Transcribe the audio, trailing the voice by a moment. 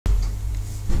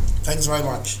Thanks very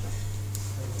much.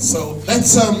 So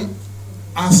let's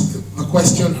ask the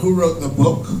question, who wrote the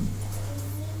book?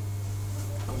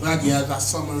 I'm glad you had that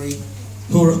summary.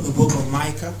 Who wrote the book of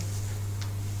Micah?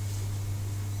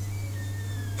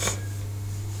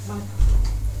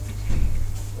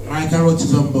 Micah wrote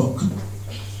his own book.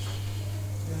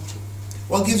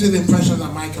 What gives you the impression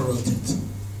that Micah wrote it?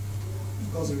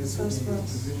 Because it is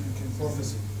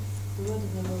prophecy. The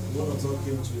word of God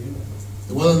came to him.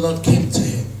 The word of the Lord came to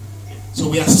him. So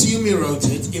we assume he wrote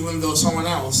it, even though someone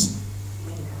else,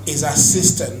 his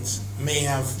assistant, may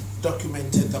have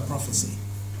documented the prophecy,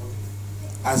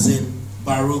 as in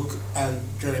Baruch and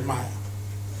Jeremiah.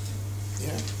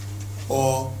 Yeah?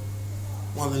 Or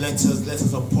one of the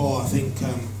letters of Paul, I think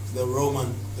the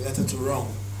letter to Rome,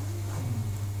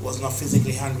 was not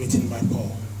physically handwritten by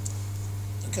Paul.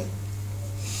 Okay?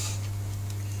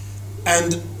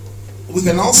 And we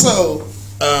can also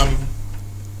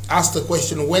ask the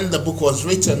question, when the book was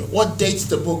written, what dates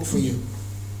the book for you?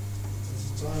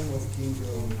 It's the time of King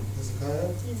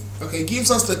Hezekiah. Okay,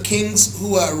 gives us the kings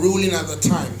who were ruling at the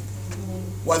time.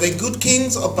 Were they good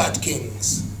kings or bad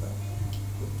kings?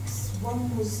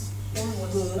 One was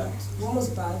good, one was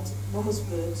bad, one was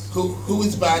good. Who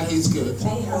is bad, who is good?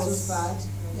 Ahaz was bad.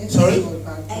 Sorry?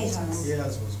 Ahaz.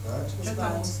 Ahaz was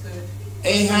bad.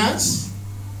 Ahaz?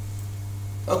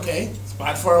 Okay, it's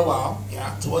bad for a while,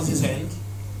 yeah, towards his end.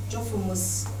 Jotham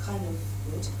was kind of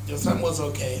good. Jotham was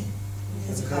okay.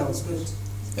 Hezekiah was good.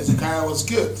 Hezekiah was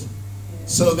good. Yeah.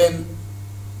 So then,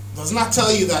 does not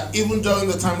tell you that even during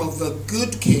the time of the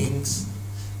good kings,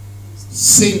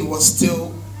 sin was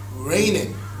still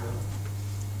reigning,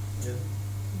 Yeah.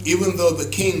 even though the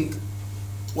king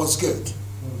was good.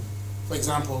 For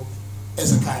example,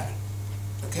 Hezekiah.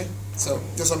 Okay? So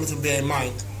just something to bear in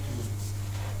mind.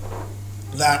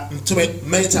 That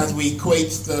many times we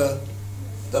equate the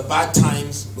bad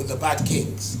times with the bad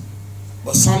kings.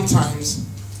 But sometimes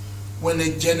when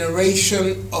a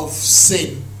generation of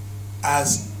sin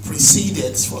has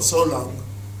preceded for so long,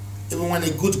 even when a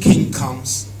good king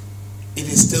comes, it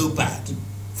is still bad.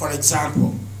 For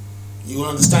example, you will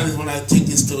understand it when I take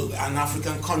this to an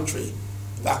African country,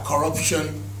 that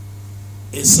corruption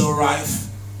is so rife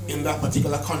in that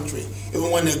particular country. Even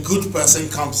when a good person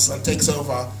comes and takes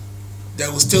over,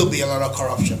 there will still be a lot of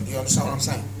corruption. You understand what I'm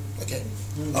saying? Okay.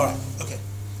 All right. Okay.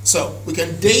 So we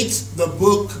can date the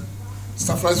book.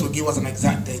 Staffers will give us an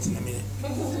exact date in a minute.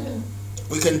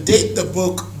 We can date the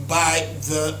book by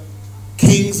the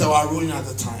kings that were ruling at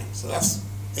the time. So that's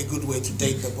a good way to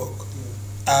date the book.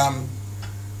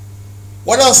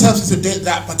 What else helps you to date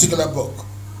that particular book?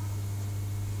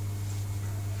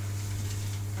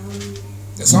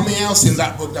 There's something else in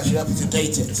that book that should help you to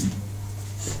date it.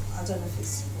 I don't know if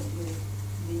it's what you're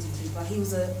leading to, but he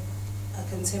was a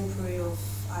contemporary of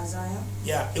Isaiah.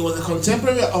 Yeah, it was a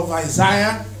contemporary of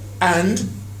Isaiah and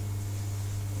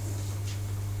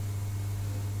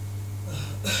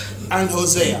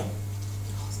Hosea.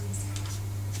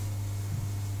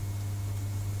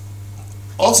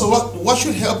 Also, what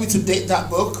should help you to date that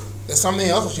book? There's something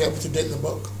else that should help you to date the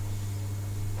book.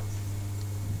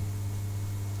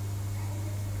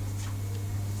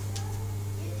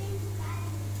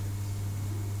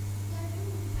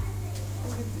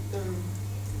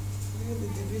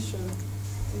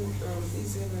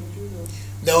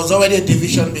 There was already a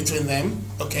division between them,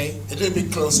 okay? A little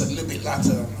bit closer, a little bit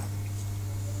later than that.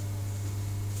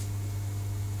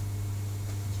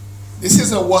 This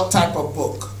is a what type of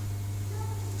book?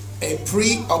 A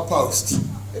pre or post?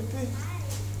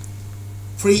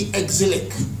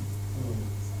 Pre-exilic.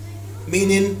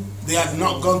 Meaning they had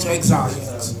not gone to exile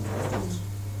yet.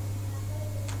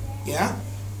 Yeah?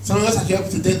 Something else that you have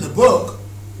to date the book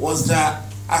was that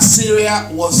Assyria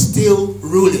was still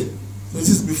ruling. So this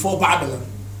is before Babylon.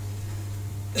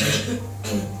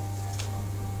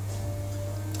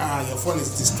 Your phone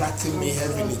is distracting me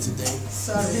heavily today.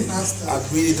 Sorry, Pastor. I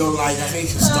really don't like it. I think you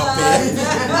should stop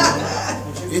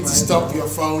it. You need to stop your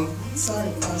phone.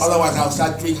 Sorry, Pastor. Otherwise, I'll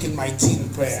start drinking my tea in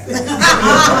prayer.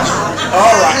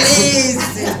 All right.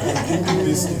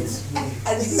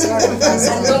 Sorry,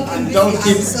 Pastor. And don't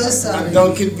keep I'm so sorry. and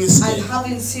don't keep biscuit. I'm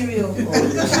having cereal.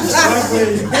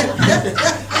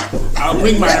 I'll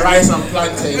bring my rice and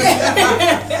plantain.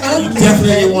 You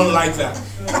definitely won't like that.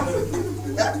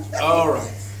 All right.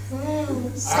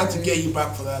 I have to get you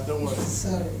back for that. Don't worry.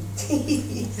 Sorry.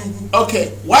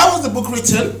 Okay. Why was the book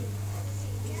written?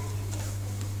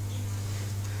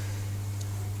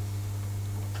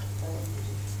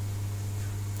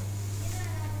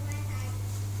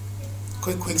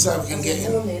 Quick, so we can get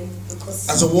in.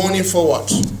 As a warning for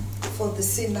what? For the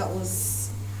sin that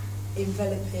was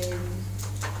enveloping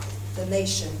the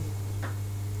nation.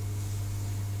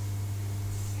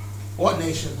 What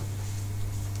nation?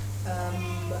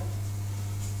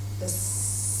 The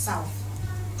south.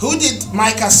 Who did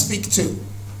Micah speak to?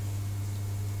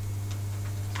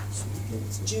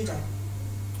 Judah.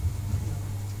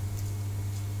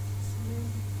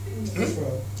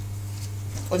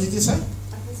 What did you say?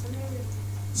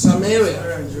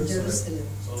 Samaria. Jerusalem.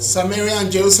 Samaria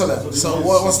and Jerusalem. So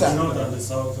what's that?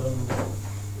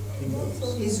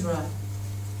 Israel.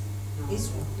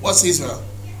 Israel. What's Israel?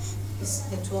 It's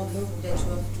the 12 tribes.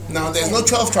 No, there's no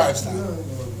 12 tribes now. No,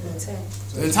 10.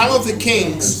 In the time of the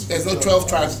kings, there's no 12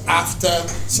 tribes after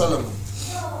Solomon.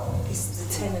 It's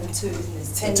the 10 and 2, isn't it?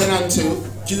 It's 10, 10 and 2,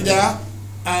 Judah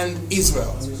and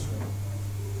Israel.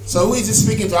 So who is he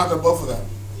speaking to out of both of them?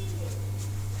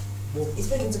 He's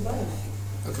speaking to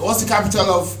both. Okay, what's the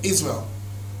capital of Israel?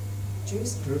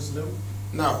 Jerusalem.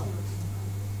 No.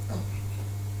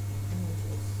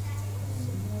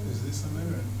 Is this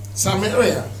Samaria?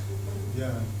 Samaria.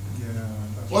 Yeah.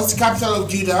 What's the capital of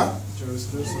Judah?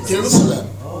 Jerusalem. Jerusalem.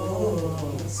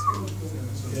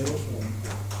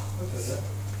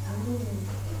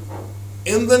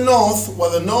 In the north were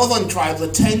the northern tribes, the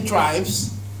 10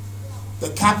 tribes. The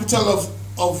capital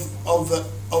of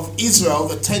Israel,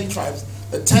 the 10 tribes.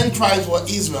 The 10 tribes were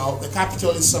Israel, the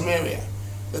capital is Samaria.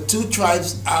 The 2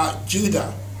 tribes are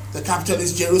Judah, the capital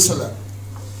is Jerusalem.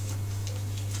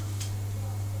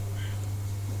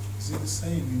 Is it the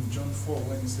same in John 4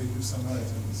 when you say you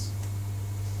Samaritans?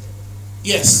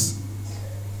 Yes,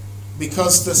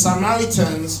 because the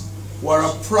Samaritans were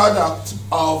a product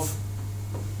of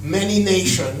many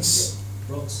nations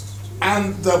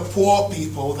and the poor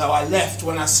people that were left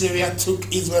when Assyria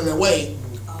took Israel away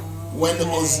when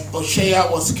Hoshea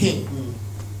was king.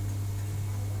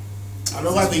 And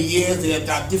over the years there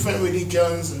are different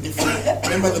religions and different.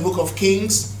 Remember the book of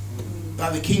Kings?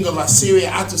 That the king of Assyria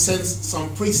had to send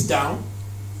some priests down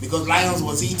because lions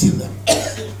was eating them.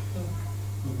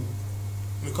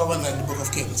 We covered that in the book of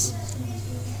Kings.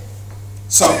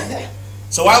 So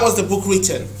why was the book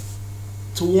written?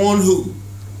 To warn who?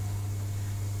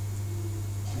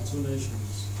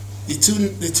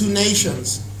 The two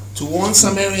nations. To warn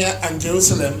Samaria and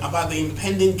Jerusalem about the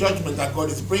impending judgment that God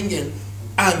is bringing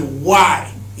and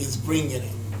why He's bringing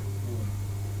it.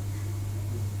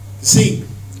 You see,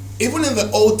 even in the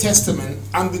Old Testament,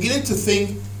 I'm beginning to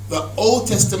think the Old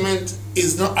Testament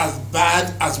is not as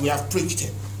bad as we have preached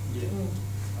it.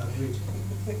 Agreed.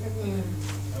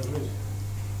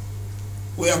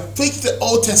 We have preached the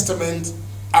Old Testament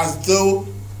as though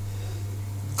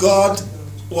God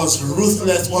was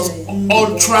ruthless, was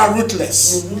ultra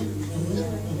ruthless.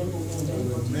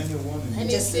 And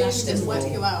it seems to work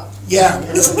you out. Yeah.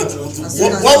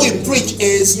 What we preach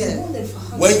is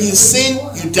when you sin,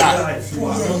 you die.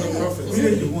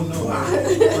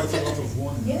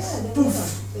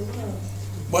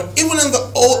 But even in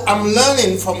the Old, I'm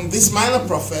learning from these minor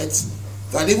prophets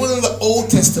that even in the Old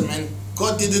Testament,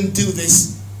 God didn't do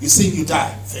this, you sin, you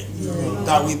die thing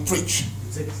that we preach.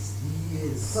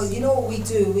 Well, you know what we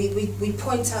do? We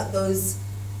point out those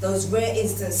rare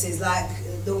instances, like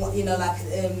the one,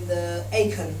 the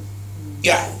Achan.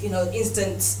 Yeah.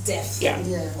 Instant death. Yeah.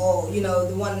 Or the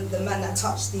man that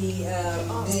touched the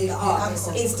ark,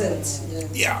 instant.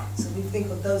 Yeah. So we think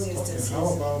of those instances. Okay,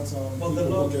 how about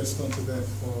people who get stoned to death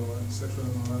for sexual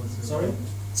immorality?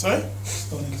 Sorry?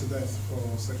 Stoning to death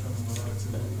for sexual immorality.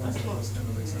 Those kind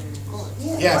of examples.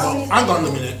 Yeah, but hang on a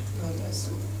minute.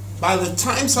 By the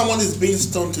time someone is being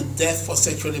stoned to death for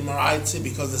sexual immorality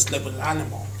because they slept with an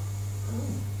animal,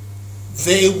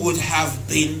 they would have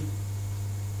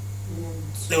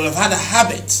had a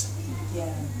habit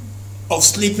of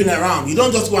sleeping around. You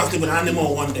don't just go and sleep with an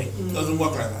animal one day. It doesn't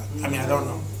work like that. I mean, I don't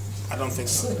know. I don't think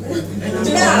so. In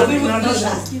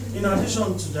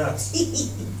addition to that,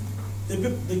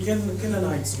 the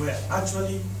Canaanites were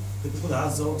actually the people that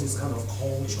has all this kind of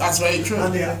culture. That's very true.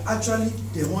 And they are actually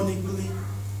demonically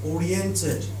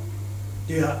oriented.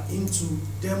 They are into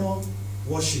demon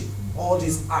worship, all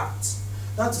these acts.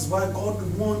 That is why God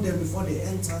warned them before they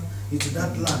enter into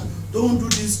that land. Don't do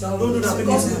this, don't do that.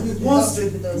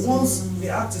 Because once the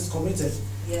act is committed,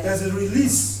 there's a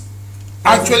release.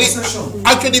 Actually,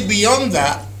 beyond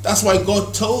that, that's why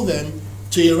God told them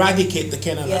to eradicate the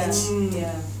Canaanites.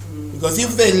 Because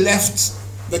if they left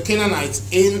the Canaanites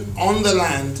on the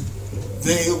land,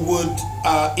 they would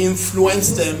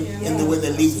influence them in the way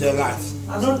they lived their life.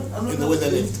 In the way they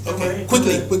lived. Okay,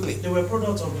 quickly. They were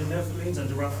products of the Nephilims and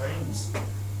the Raphaims,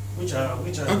 which are.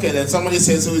 Okay, then somebody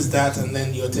says who is that, and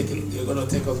then you're going to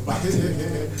take us back to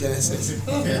Genesis.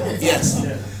 Yes.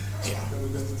 Yeah.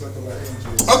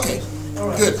 Okay.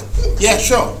 Good. Yeah,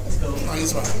 sure. No,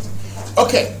 it's fine.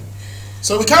 Okay.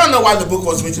 So we kind of know why the book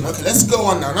was written. Okay, let's go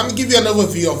on now. Let me give you an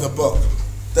overview of the book.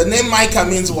 The name Micah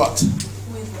means what?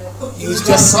 You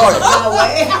just saw it.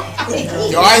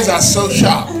 Your eyes are so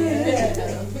sharp.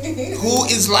 Who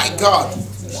is like God?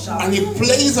 And he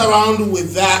plays around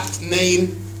with that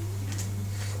name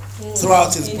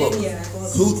throughout his book.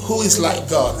 Who is like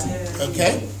God?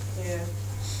 Okay?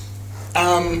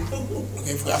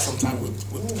 Okay, if we have some time, we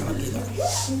can do that.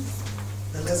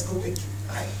 Then let's go pick.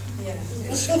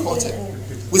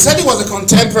 We said he was a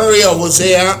contemporary of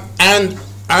Hosea and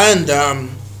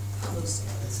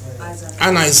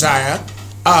Isaiah.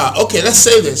 Okay, let's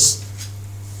say this.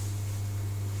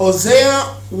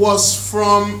 Hosea was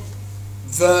from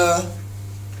the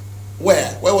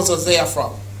where? Where was Hosea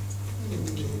from?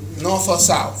 North or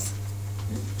south?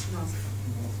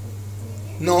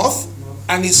 North.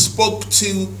 And he spoke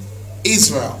to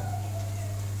Israel.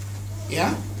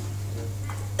 Yeah?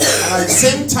 And at the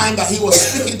same time that he was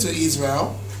speaking to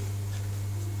Israel,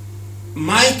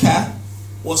 Micah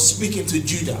was speaking to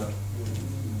Judah.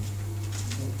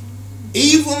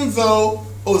 Even though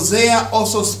Hosea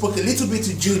also spoke a little bit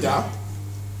to Judah,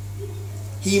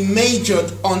 he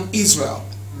majored on Israel.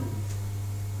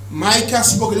 Micah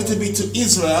spoke a little bit to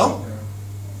Israel,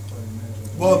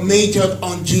 but majored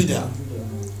on Judah.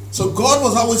 So God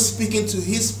was always speaking to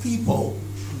his people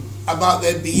about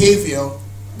their behavior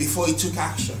before he took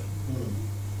action.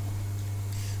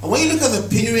 And when you look at the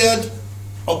period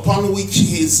upon which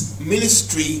his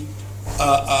ministry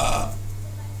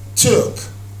took,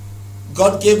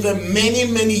 God gave them many,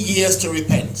 many years to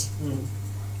repent.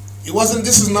 It wasn't,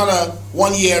 this is not a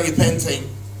 1 year repenting.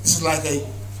 This is like a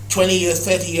 20 years,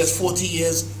 30 years, 40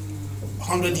 years,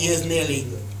 100 years nearly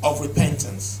of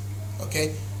repentance.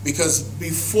 Okay? Because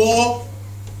before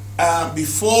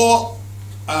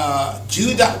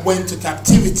Judah went to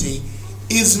captivity,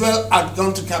 Israel had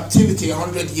gone to captivity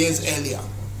 100 years earlier,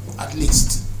 at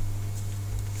least.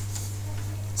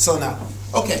 So now,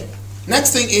 okay.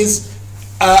 Next thing is,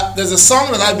 there's a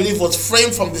song that I believe was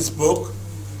framed from this book.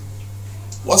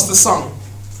 What's the song?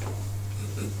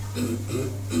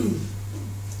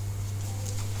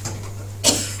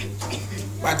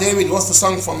 By David. What's the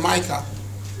song from Micah?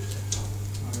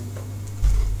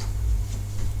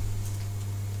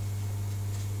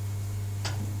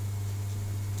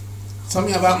 Tell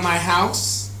me about my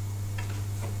house.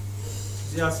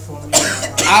 As for me.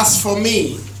 As for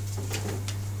me.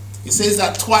 He says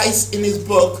that twice in his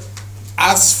book,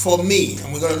 as for me.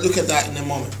 And we're going to look at that in a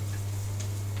moment.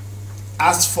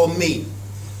 As for me.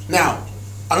 Now,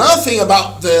 another thing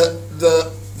about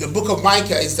the book of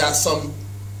Micah is that some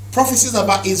prophecies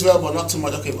about Israel, but not too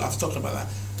much. Okay, I've talked about that.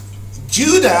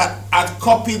 Judah had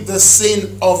copied the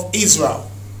sin of Israel.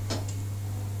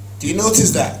 Do you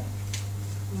notice that?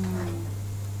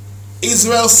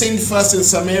 Israel sinned first in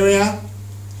Samaria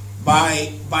by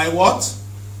what?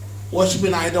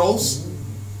 Worshipping idols.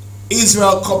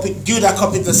 Judah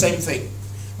copied the same thing.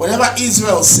 Whenever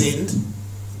Israel sinned,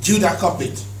 Judah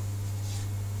copied.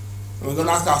 And we're going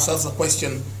to ask ourselves a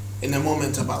question in a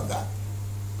moment about that.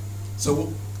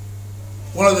 So,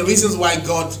 one of the reasons why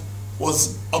God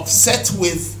was upset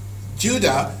with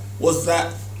Judah was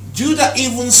that Judah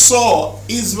even saw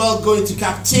Israel go into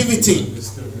captivity.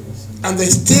 And they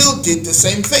still did the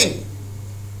same thing.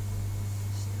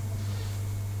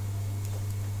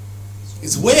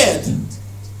 It's weird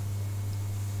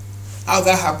how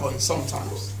that happens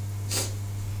sometimes.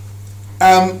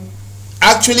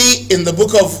 Actually, in the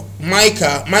book of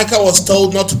Micah, Micah was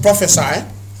told not to prophesy.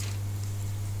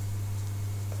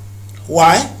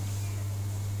 Why?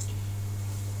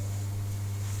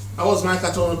 How was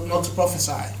Micah told not to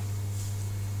prophesy?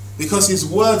 Because his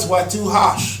words were too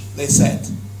harsh, they said.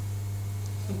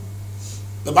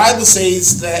 The Bible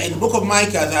says that in the book of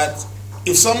Micah that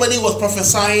if somebody was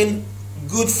prophesying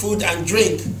good food and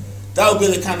drink, that would be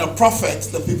the kind of prophet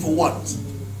the people want.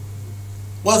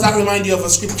 What does that remind you of a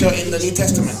scripture in the New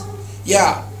Testament?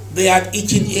 Yeah, they had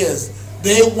itching ears.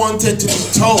 They wanted to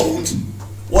be told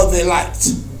what they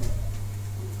liked.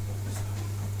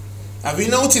 Have you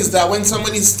noticed that when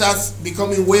somebody starts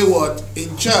becoming wayward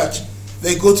in church,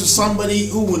 they go to somebody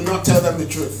who will not tell them the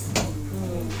truth?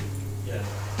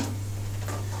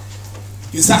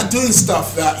 You start doing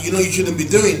stuff that you know you shouldn't be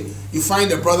doing. You find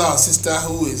a brother or sister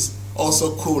who is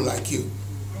also cool like you.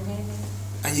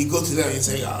 And you go to them and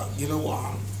say, you know what,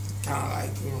 I'm kind of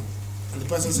like, you know. And the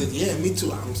person said, yeah, me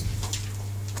too.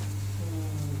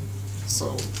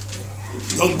 So,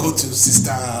 don't go to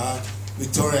Sister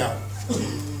Victoria.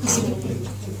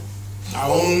 Our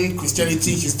own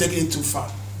Christianity, she's taking it too far.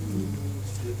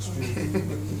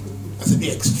 That's a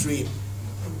bit extreme.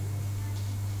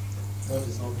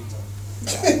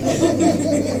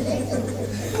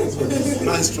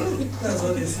 Nice try. That's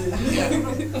what they say.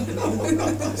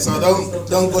 So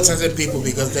don't go to other people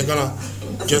because they're gonna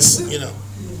just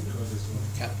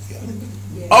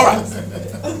All right.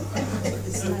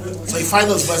 So you find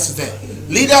those verses there.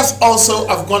 Leaders also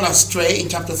have gone astray in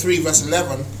chapter 3, verse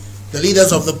 11. The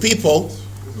leaders of the people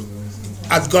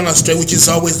have gone astray, which is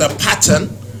always the pattern,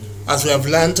 as we have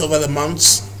learned over the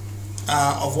months,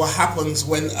 of what happens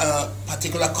when a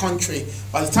particular country,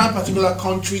 by the time a particular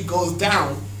country goes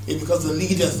down, it's because the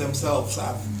leaders themselves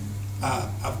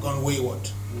have gone wayward.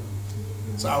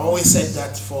 So I've always said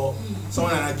that for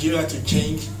someone in Nigeria to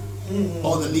change,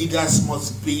 all the leaders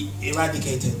must be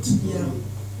eradicated. Yeah.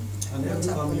 And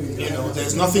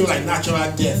There's nothing like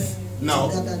natural death. No,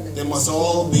 they must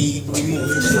all be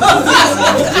removed.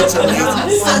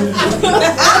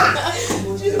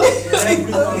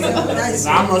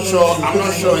 I'm not sure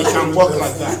it can work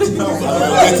like that.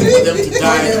 We're waiting for them to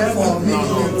die. No.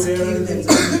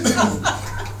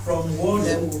 From ward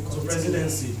to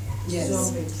presidency. Yes.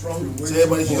 So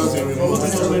everybody should be removed.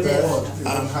 Okay. So,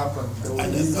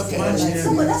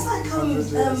 but that's like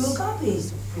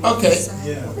Mugabe. Okay.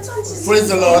 Yeah. Praise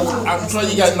the Lord. I'm sure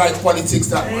you guys like politics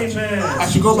that much. Amen. I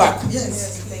should go back.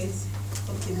 Yes, please.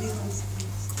 Okay, business.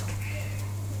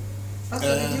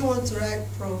 Pastor, did you want to write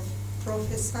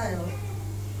prophesy or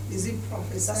is it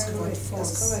prophesy? That's correct. False?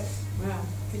 That's correct. Yeah,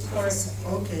 it's correct.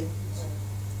 Okay.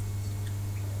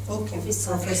 Okay,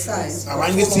 prophesy. Our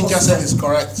English teacher said it's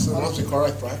correct, so it must be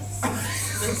correct, right?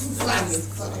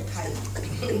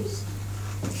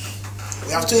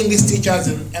 We have 2 English teachers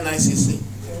in NICC.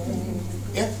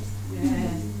 Yeah?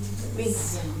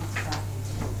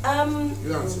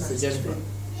 You are Sister Jennifer.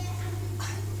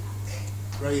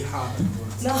 Very hard.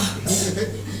 No.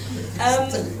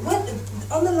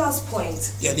 On the last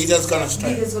point. Yeah, leaders gonna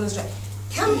strike. Leaders gonna strike.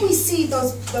 Can we see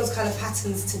those kind of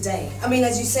patterns today? I mean,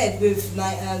 as you said, with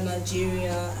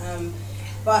Nigeria,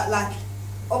 but like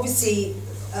obviously,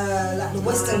 like the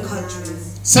Western countries.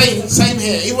 Same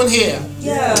here, even here.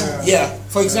 Yeah. Yeah.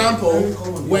 For example,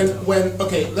 when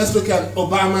okay, let's look at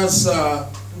Obama's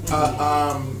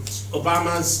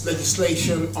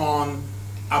legislation on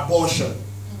abortion.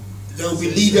 There will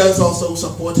be leaders also who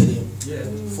supported him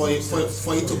for it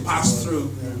to pass through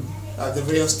the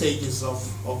various stages of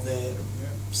the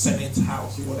Senate,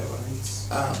 House, whatever.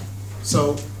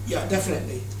 So yeah,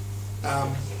 definitely.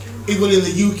 Even in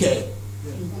the UK,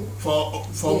 for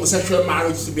homosexual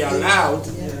marriage to be allowed,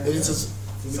 it is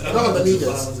a lot of the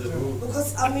leaders.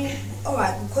 Because I mean,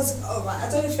 I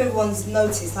don't know if everyone's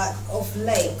noticed, like of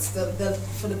late,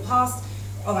 for the past,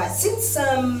 since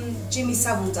Jimmy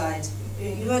Savile died.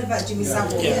 You heard about Jimmy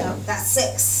Savile? Yeah. That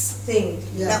sex thing.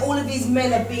 Yeah. That all of these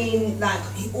men are being, like,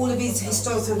 all of these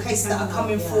historical cases that are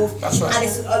coming forth. That's right. And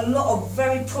it's a lot of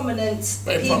very prominent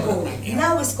people. Prominent, yeah.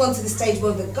 Now it's gone to the stage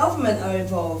where the government are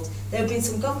involved. There have been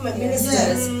some government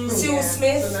ministers, Cyril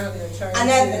Smith, and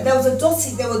then there were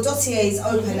dossiers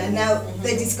open, and now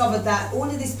they discovered that all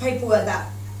of these paperwork that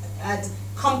had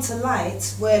come to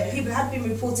light, where people had been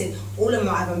reported, all of them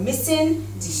are either missing,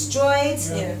 destroyed,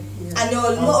 and there were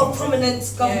a lot of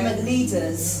prominent government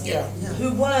leaders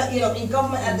who were, in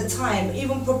government at the time,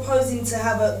 even proposing to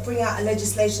bring out a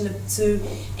legislation to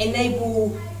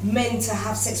enable men to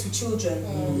have sex with children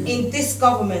in this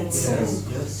government.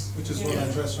 Yes. Which is what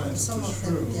Andre's trying to push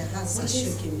through.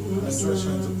 Andre's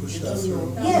trying to push that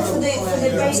through. Yeah, for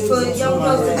the race for young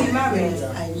girls to be married.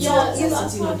 Yeah, I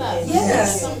saw that. Yeah.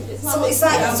 So it's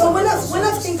like, so when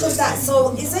I think of that,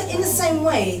 so is it in the same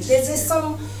way? There's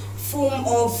some form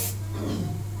of,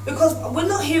 because we're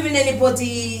not hearing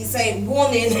anybody say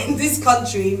warning in this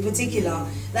country in particular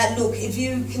that look, if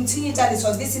you continue down this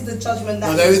road, this is the judgment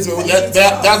that. Well,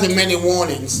 there have been many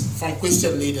warnings from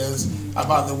Christian leaders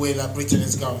about the way that Britain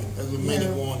is going. There's been many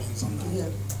warnings on that. Yeah.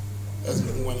 There's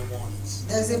been many warnings.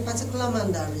 There's a particular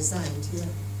man that resigned.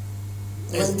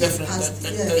 There's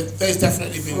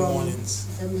definitely been warnings.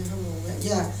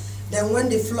 Yeah. Then when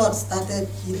the flood started,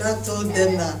 he now told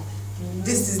them that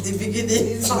this is the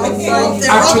beginning of the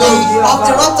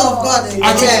wrath of God.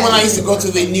 Actually, when I used to go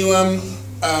to the Newham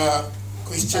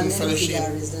Christian Fellowship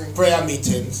prayer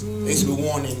meetings, there used to be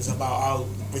warnings about how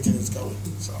Britain is going.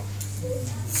 So,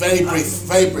 very brief,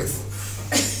 very brief.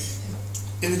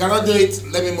 If you cannot do it,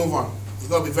 let me move on. It's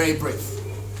got to be very brief.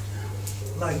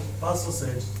 Like Pastor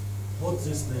said, both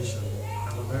this nation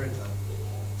and America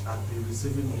have been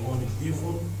receiving the money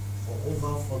even for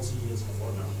over 40 years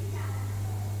before now.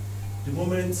 The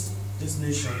moment this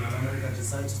nation and America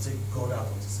decide to take God out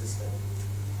of the system,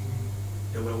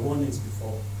 there were warnings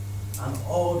before, and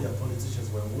all their politicians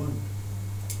were warned.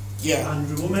 Yeah. And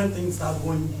the moment things start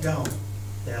going down,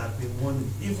 there had been warning,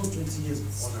 even 20 years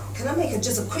before now. Can I make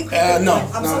just a quick no.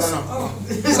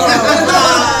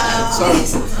 Sorry.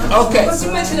 Okay. Because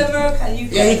you mentioned America,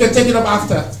 yeah, you can take it up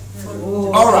after.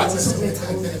 Oh, all right.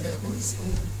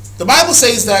 The Bible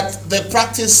says that they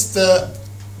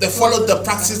followed the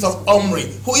practice of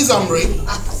Omri. Who is Omri?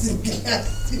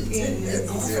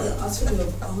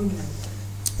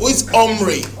 Who is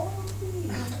Omri?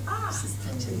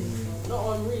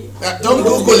 Don't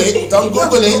Google it. Don't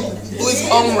Google it. Who is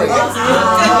Omri? You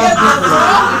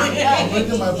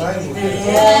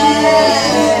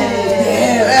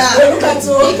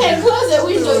can close the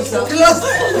window.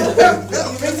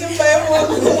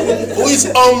 Who is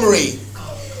Omri?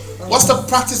 What's the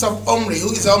practice of Omri?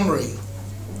 Who is Omri?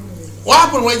 What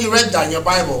happened when you read that in your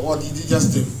Bible? What did you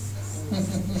just do?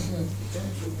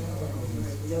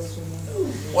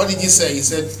 What did you say? You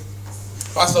said,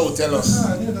 Pastor will tell us.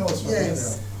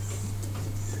 Yes.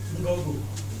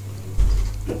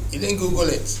 You didn't Google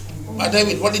it. But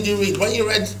David, what did you read? When you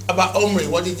read about Omri,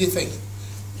 what did you think?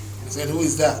 I said, who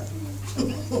is that? He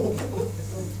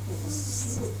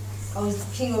was a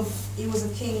king of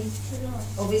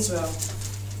Israel.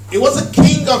 He was a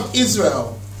king of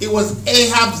Israel. He was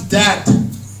Ahab's dad.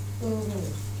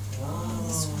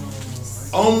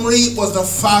 Omri was the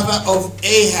father of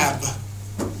Ahab.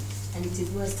 And he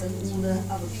did worse than all the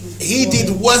other kings. He did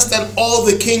worse than all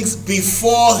the kings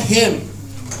before him.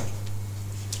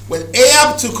 When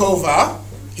Ahab took over,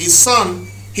 his son,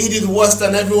 he did worse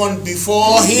than everyone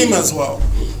before him as well.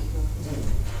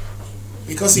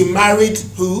 Because he married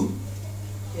who?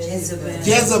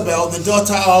 Jezebel, the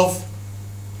daughter of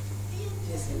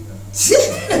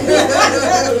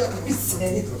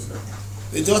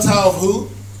the daughter of who?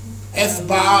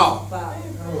 Ethbaal.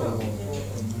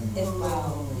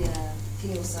 Ethbaal, yeah,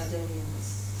 king of Sidonians.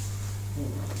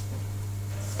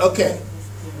 Okay.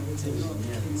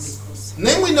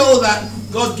 Then we know that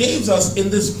God gave us in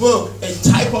this book a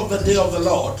type of the day of the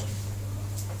Lord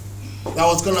that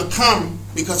was going to come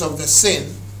because of the sin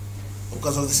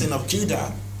of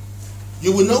Judah.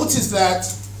 You will notice that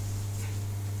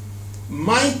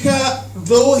Micah,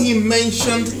 though he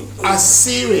mentioned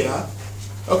Assyria,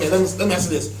 okay, let me ask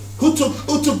you this: Who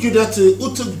took Judah to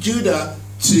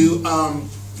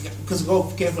because go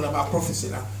careful about prophecy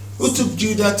now. Who took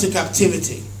Judah to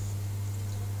captivity?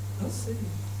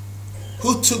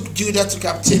 Who took Judah to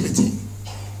captivity?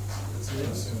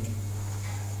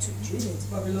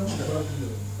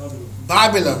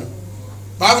 Babylon.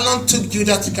 Babylon took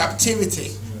Judah to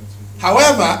captivity.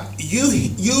 However,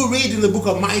 you read in the book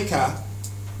of Micah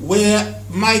where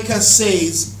Micah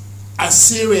says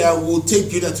Assyria will take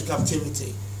Judah to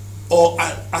captivity, or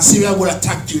Assyria will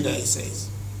attack Judah, he says.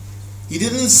 He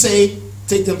didn't say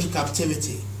take them to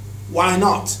captivity. Why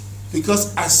not?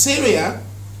 Because Assyria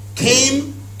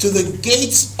came to the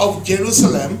gates of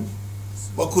Jerusalem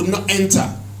but could not enter.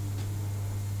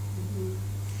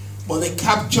 But they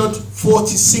captured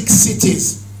 46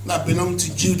 cities that belonged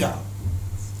to Judah.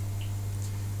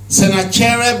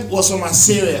 Sennacherib was from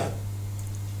Assyria.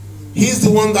 He's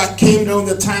the one that came during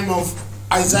the time of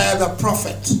Isaiah the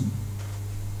prophet.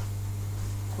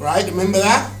 Right? Remember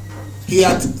that? He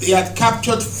had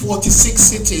captured 46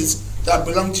 cities that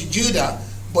belonged to Judah,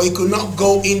 but he could not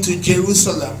go into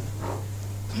Jerusalem.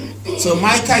 So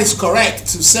Micah is correct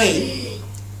to say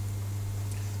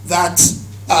that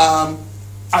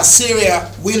Assyria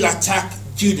will attack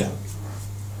Judah.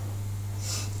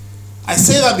 I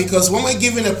say that because when we're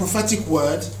given a prophetic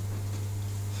word,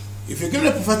 if you're given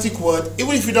a prophetic word,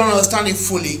 even if you don't understand it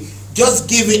fully, just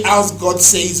give it as God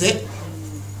says it.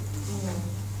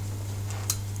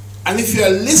 And if you're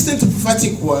listening to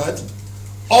prophetic word,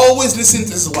 always listen to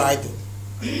this is what I do.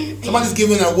 Somebody's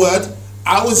giving a word,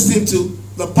 I always listen to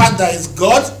the part that is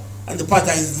God and the part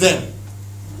that is them.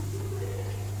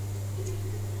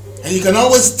 And you can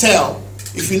always tell,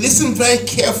 if you listen very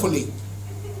carefully,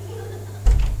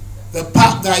 the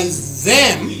part that is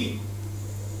them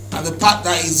and the part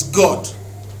that is God.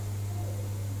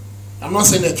 I'm not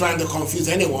saying they're trying to confuse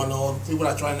anyone or people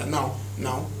are trying to, no.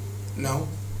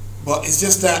 But it's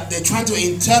just that they're trying to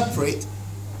interpret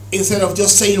instead of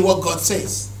just saying what God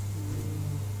says.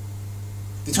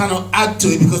 They're trying to add to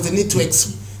it because they need to,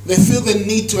 they feel the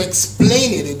need to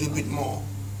explain it a little bit more.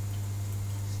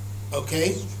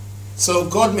 Okay? So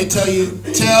God may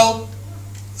tell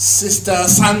Sister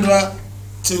Sandra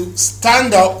to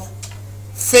stand up,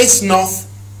 face north,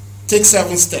 take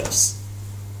 7 steps.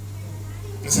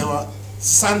 I say, well,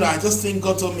 Sandra, I just think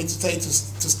God told me to tell you to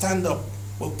stand up.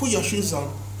 Well, put your shoes on.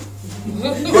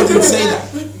 God didn't say that.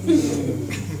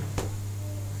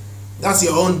 That's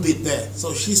your own bit there.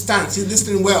 So she stands. She's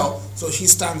listening well, so she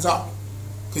stands up.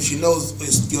 because she knows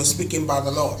you're speaking by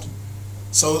the Lord.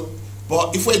 So,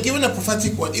 but if we're given a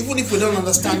prophetic word, even if we don't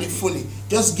understand it fully,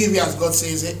 just give it as God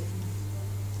says it.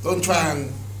 Don't try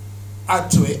and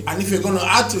add to it. And if you're going to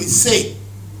add to it, say,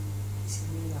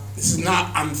 this is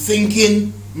not, I'm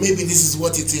thinking, maybe this is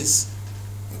what it is.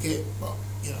 Okay, well,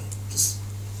 just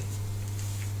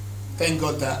thank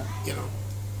God that,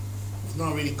 it's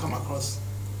not really come across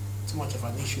too much of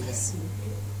an issue there.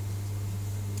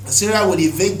 Assyria would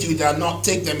invade Judah, not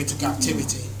take them into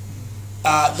captivity.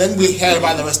 Then we hear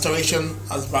about the restoration,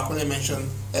 as Bakone mentioned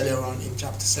earlier on in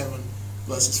chapter 7,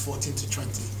 verses 14 to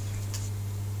 20.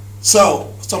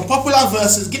 So, some popular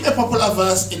verses. Give me a popular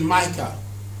verse in Micah.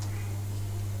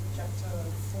 Chapter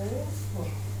 4.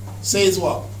 Says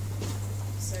what?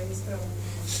 Says,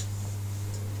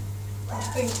 I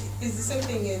think it's the same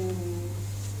thing in,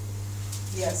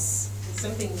 yes, it's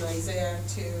something in Isaiah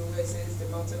 2, where it says the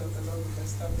mountain of the Lord will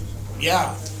establish.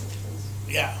 Yeah.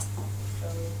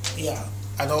 Yeah.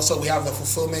 And also we have the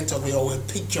fulfillment of it, or a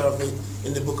picture of it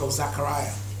in the book of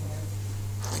Zechariah.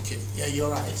 Okay. Yeah, you're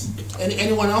right.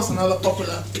 Anyone else? Another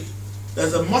popular?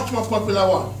 There's a much more popular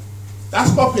one.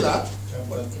 That's popular.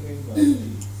 Chapter 3,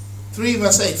 3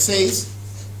 verse 8 says,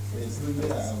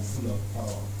 truly I am full of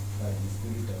power by the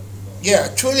Spirit of the Lord. yeah,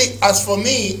 truly as for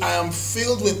me, I am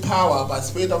filled with power by the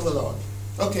Spirit of the Lord.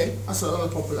 Okay, that's another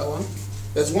popular one.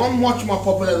 There's one much more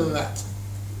popular than that.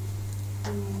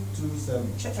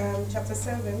 2:7. Chapter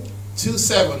 7.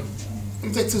 2:7. Let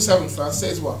me take 2:7 first.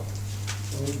 Says what? O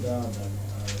thou that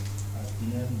art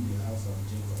named the house of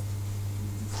Jacob,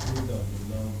 with the Spirit of the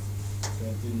Lord,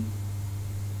 certain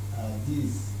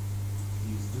this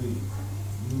is doing.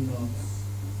 Do not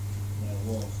my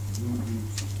works, do good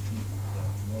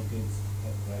that worketh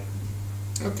uprightly.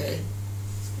 Okay,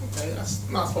 that's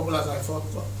not as popular as I thought.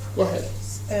 But go ahead.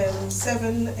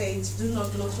 7:8. Do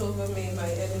not gloat over me, my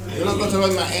enemies. You're not going to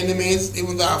run my enemies,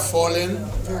 even though I've fallen.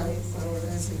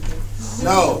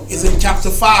 No, it's in chapter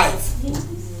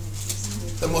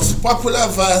 5. The most popular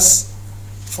verse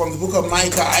from the book of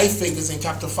Micah, I think, is in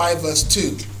chapter 5, verse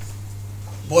 2.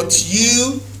 But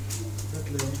you,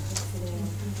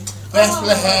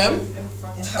 Bethlehem,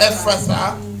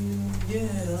 Ephrathah,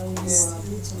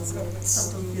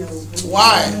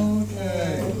 why?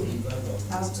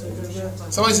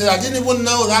 Somebody said, I didn't even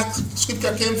know that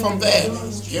scripture came from there.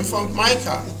 It came from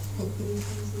Micah.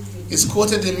 It's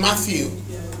quoted in Matthew.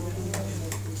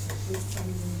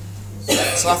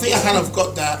 So I think I kind of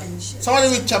got that. Somebody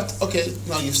read chapter, okay,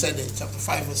 no, you've said it. Chapter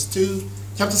 5 verse 2.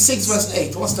 Chapter 6 verse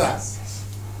 8. What's that?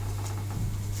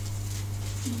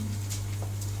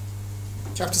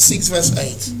 Chapter 6 verse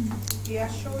 8. He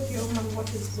has showed your man what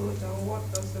is good and what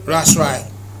does the That's right.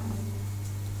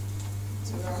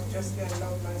 just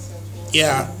love myself.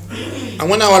 Yeah. And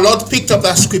when our Lord picked up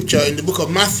that scripture in the book of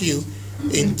Matthew,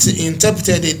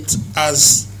 interpreted it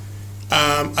as,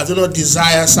 I don't know,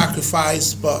 desire,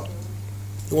 sacrifice, but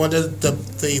he wanted the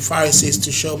Pharisees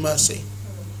to show mercy.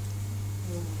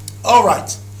 All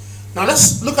right. Now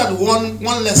let's look at one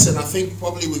lesson. I think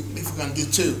probably if we can do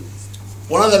two.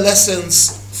 One of the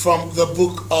lessons from the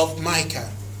book of Micah.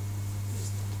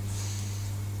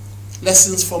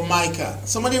 Lessons from Micah.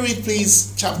 Somebody read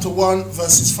please chapter 1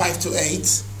 verses 5 to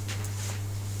 8.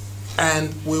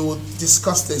 And we will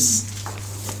discuss this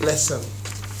lesson.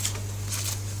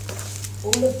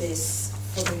 All of this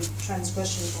for the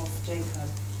transgression of Jacob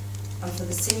and for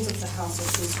the sins of the house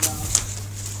of Israel.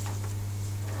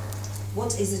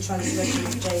 What is the transgression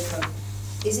of Jacob?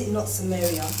 Is it not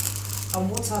Samaria? And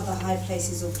what are the high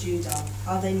places of Judah?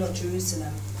 Are they not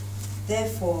Jerusalem?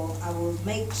 Therefore I will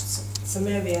make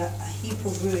Samaria a heap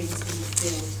of ruins in the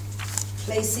field,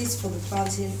 places for the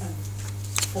planting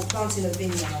a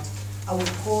vineyard. I will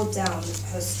pour down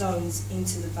her stones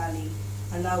into the valley,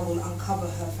 and I will uncover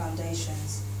her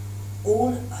foundations.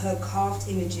 All her carved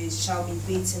images shall be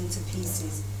beaten to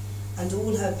pieces, and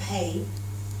all her pay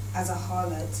as a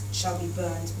harlot shall be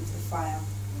burned with the fire.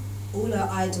 All her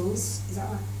idols, is that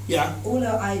right? Yeah. All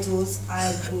her idols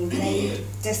I will lay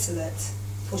desolate,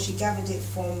 for she gathered it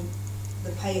from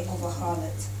the pay of a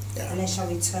harlot, and they shall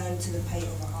return to the pay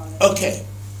of a harlot. Okay.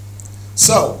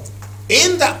 So,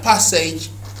 in that passage,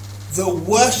 the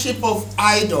worship of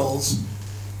idols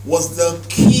was the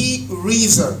key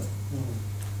reason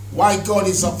why God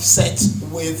is upset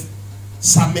with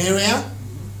Samaria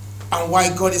and why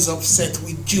God is upset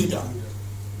with Judah.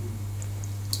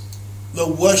 The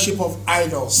worship of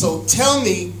idols. So tell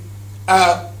me, in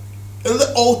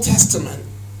the Old Testament,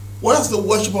 what does the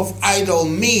worship of idol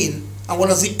mean and what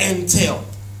does it entail?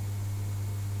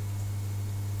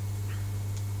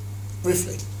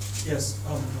 Briefly. Yes,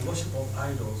 the worship of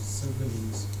idols simply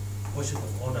means worship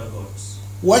of other gods.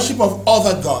 Worship of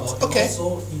other gods. But it Okay.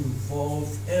 also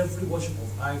involve, every worship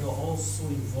of idol also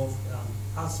involve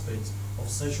aspect of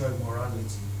sexual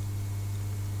immorality.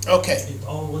 Okay. It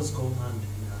always go hand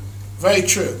in hand. Very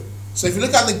true. So if you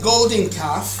look at the golden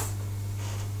calf,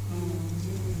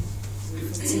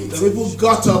 the people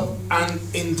got up and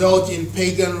indulged in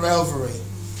pagan revelry.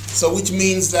 So which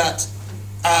means that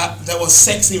there was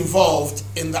sex involved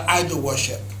in the idol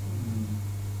worship.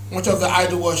 Much of the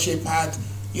idol worship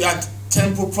you had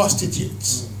temple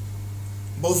prostitutes,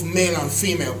 both male and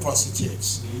female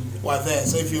prostitutes were there.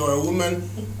 So if you were a woman,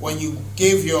 when you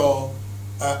gave your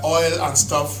oil and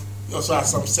stuff, you also had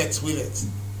some sex with it.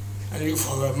 And if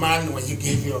for a man, when you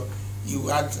gave you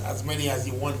had as many as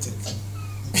you wanted.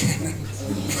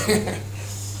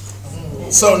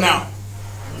 So now,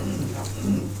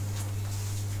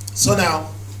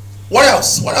 what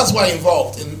else? What else were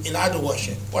involved in idol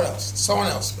worship? What else? Someone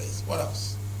else, please. What else?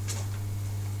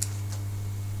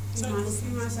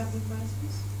 Human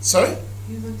sacrifices. Sorry?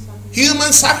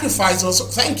 Human sacrifice also.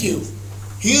 Thank you.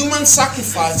 Human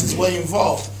sacrifices were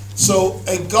involved. So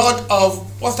a god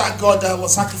of, what's that god that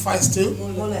was sacrificed to?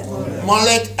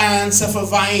 Molech and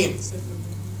Sepharvaim.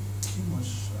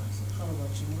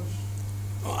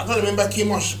 I don't remember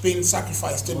Chemosh being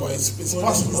sacrificed to, but it's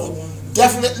possible.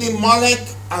 Definitely Molech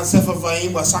and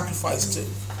Sepharvaim were sacrificed to.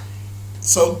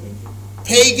 So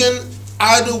pagan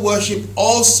idol worship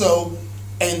also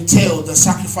entailed the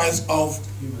sacrifice of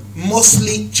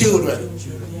mostly children.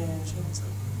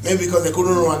 Maybe because they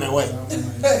couldn't run away. No,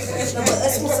 but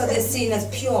that's also they're seen as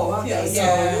pure, aren't they? So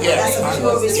Yes. that's a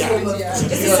purest form of. Yeah. It's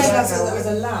the same as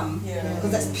a lamb,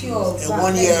 because that's pure. A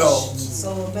 1 year old.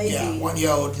 So baby. Yeah, 1 year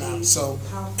old lamb. So,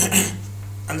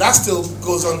 and that still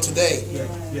goes on today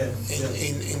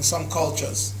in some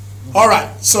cultures. All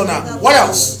right. So now, what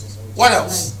else? What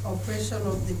else? Oppression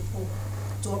of the poor.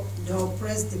 They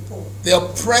oppress the poor. They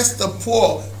oppress the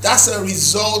poor. That's a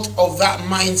result of that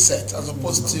mindset, as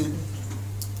opposed to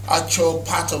actual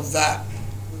part of that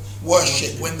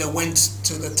worship when they went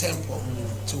to the temple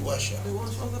to worship.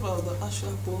 What about the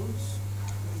Asherah poles?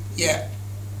 Yeah.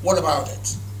 What about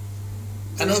it?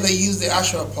 I know they use the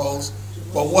Asherah poles,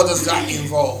 but what does that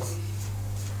involve?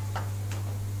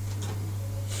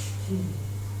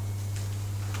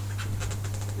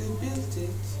 They built it.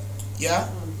 Yeah?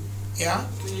 Yeah?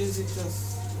 They use it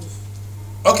as.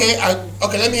 Okay,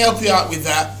 okay, let me help you out with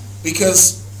that,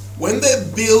 because when they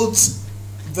built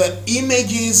the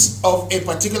images of a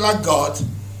particular god,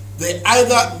 they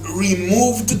either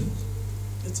removed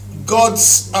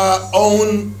God's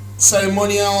own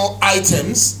ceremonial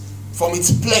items from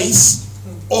its place,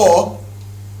 or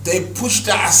they pushed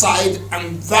that aside,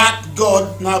 and that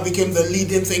god now became the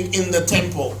leading thing in the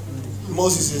temple,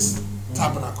 Moses'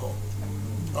 tabernacle.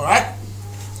 All right?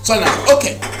 So now,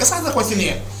 okay, let's ask the question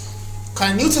here.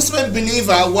 Can a New Testament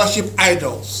believer worship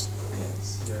idols?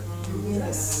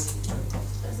 Yes.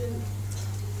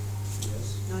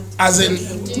 As in,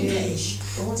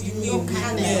 What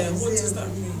does that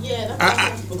mean?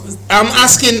 I'm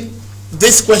asking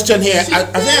this question here. I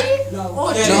think, No.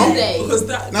 Because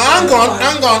that. no, hang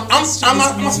on.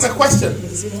 I'm asking a question.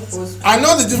 I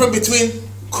know the difference between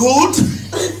could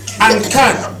and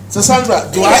can. So Sandra,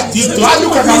 do I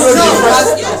look like I know the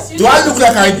difference? Do I look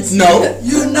like I know?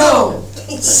 You know.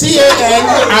 CAN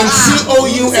and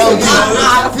COULD.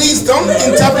 Please don't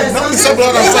interpret. Don't misunderstand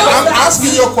what I'm saying. I'm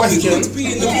asking your question. It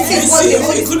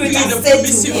could be in a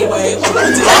permissive way.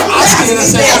 I'm asking in a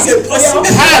sense.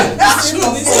 Can.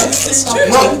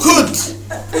 Not could.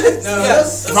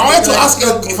 If I want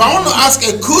to ask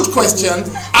a could question,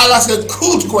 I'll ask a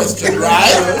could question,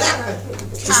 right?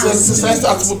 Sister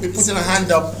Esther will be putting her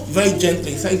hand up very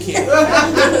gently. Thank you.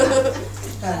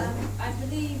 I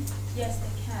believe yes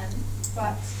they can,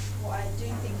 but what I do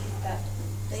think is that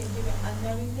they do it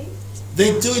unknowingly.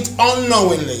 They do it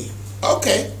unknowingly.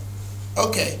 Okay.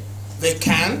 Okay. They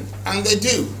can and they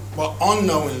do, but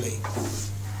unknowingly.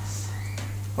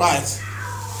 Right.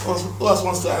 Who else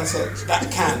wants to answer that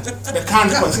can? The can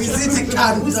question.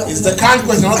 It's the can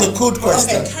question, not the could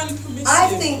question. I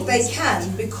think they can,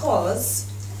 because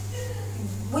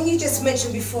when you just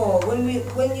mentioned before, when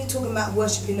you're talking about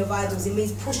worshipping of idols, it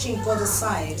means pushing God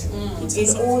aside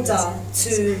in order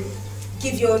to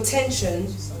give your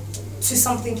attention to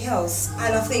something else.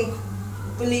 And I think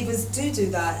believers do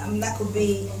that. I mean, that could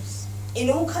be in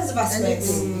all kinds of aspects.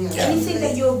 Anything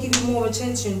that you're giving more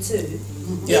attention to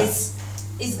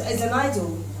is an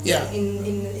idol.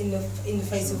 In the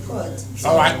face of God.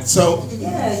 All right. So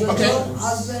your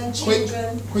husband,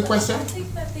 children. Quick question. I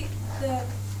think that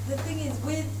the thing is,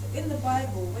 in the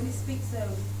Bible, when it speaks of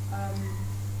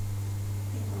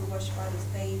people who worship idols,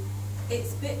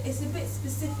 it's a bit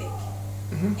specific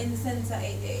in the sense that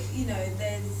you know,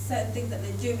 there's certain things that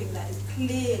they're doing that is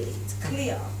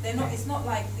clear. They're not. It's not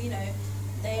like, you know,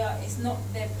 it's not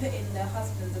they're putting their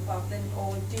husbands above them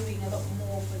or doing a lot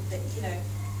more for the, you know,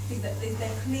 things that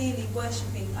they're clearly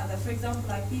worshipping other. For example,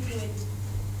 like people in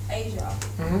Asia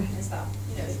and stuff,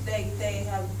 you know, they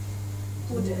have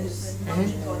Buddhas and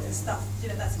monkey gods and stuff. You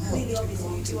know, that's completely obvious.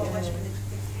 You are worshipping it.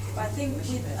 But I think with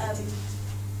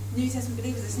New Testament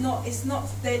believers, it's not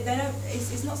they don't,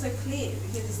 it's not so clear,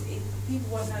 because people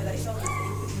won't know that it's obvious that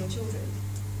you're putting your children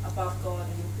above God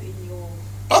and you're putting your.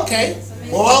 Okay.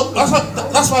 Well,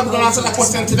 that's why we're going to answer that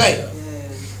question today.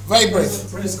 Very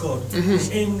brief. Praise God.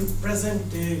 In present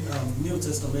day New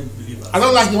Testament believers. I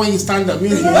don't like it when you stand up.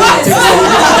 Music.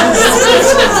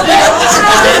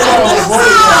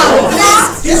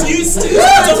 He's used to it.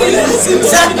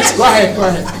 Go ahead. He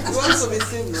wants to be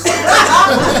seen now.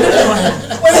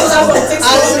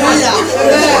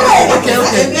 Okay.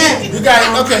 You guys,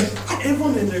 okay.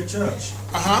 Even in the church.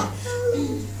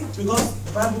 Because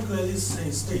the Bible clearly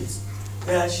states,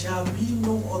 there shall be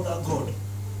no other God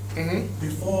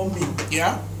before me.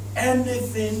 Yeah.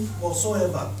 Anything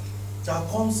whatsoever that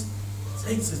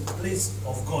takes the place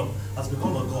of God has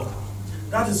become a God.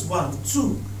 That is one.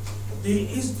 Two, the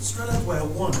Israelites were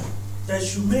one. They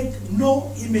should make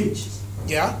no image.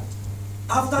 Yeah.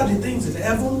 After the things in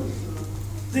heaven,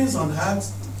 things on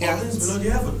earth, or things below the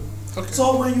heaven. Okay.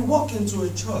 So when you walk into a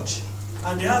church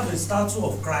and they have a statue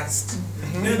of Christ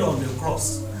laid on the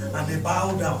cross and they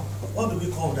bow down, what do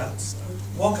we call that?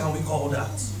 What can we call that?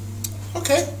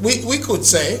 Okay, we could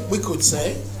say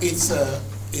it's a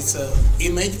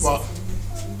image, but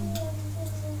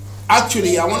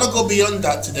actually I want to go beyond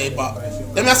that today. But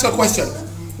let me ask you a question: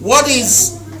 what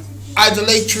is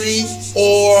idolatry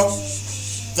or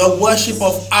the worship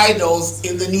of idols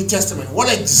in the New Testament? What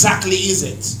exactly is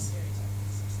it?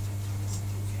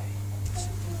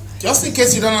 Just in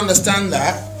case you don't understand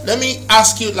that, let me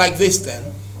ask you like this then.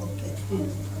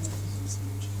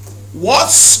 What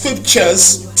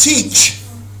scriptures teach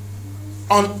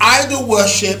on idol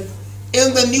worship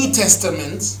in the New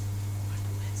Testament,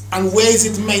 and where is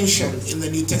it mentioned in the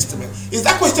New Testament? Is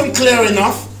that question clear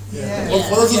enough? Yeah. Or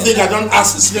for those who think I don't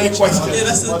ask this very question? Yeah,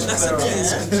 that's a clear.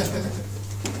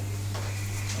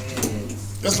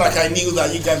 Just like I knew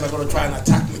that you guys are going to try and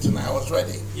attack me tonight, I was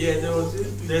ready. Yeah,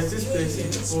 there's this place in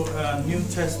the New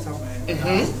Testament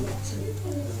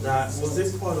that was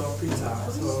this Paul or Peter.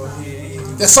 So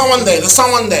there's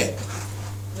someone there.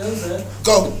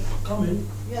 Go. Come in.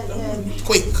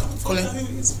 Quick, Colin.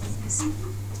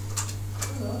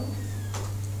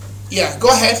 Yeah, go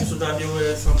ahead. So that there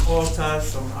were some altars,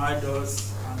 some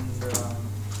idols, and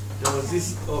there was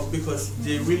this, because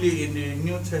they really, in the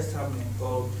New Testament,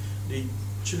 or the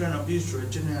children of Israel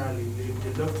generally,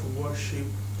 they love to worship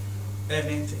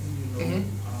anything, you know.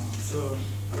 So,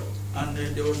 and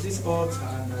there was this altar,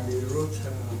 and they wrote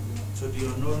to the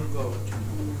unknown God,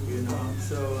 you know.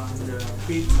 So, and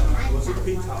Peter, was it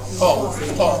Peter?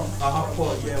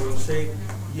 Paul, yeah, will say,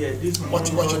 yeah, this one what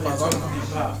you talking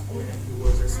about. He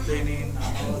was explaining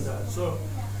and all that. So,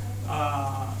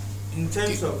 in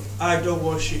terms of idol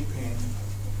worshipping,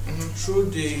 through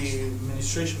the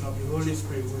ministration of the Holy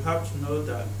Spirit, we have to know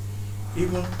that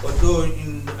even although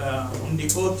in the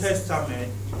Old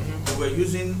Testament they were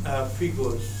using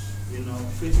figures, you know,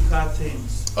 physical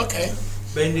things. Okay.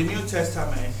 But in the New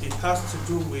Testament, it has to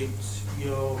do with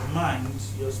your mind,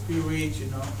 your spirit, you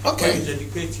know, what you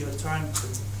dedicate your time to.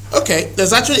 Okay,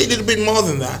 there's actually a little bit more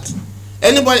than that.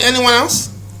 Anyone else?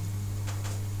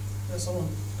 There's someone.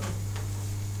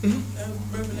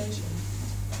 Revelation.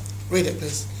 Read it,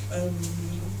 please.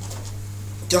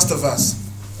 Just a verse.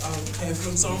 Okay, for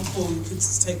example, you could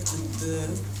take the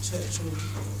church of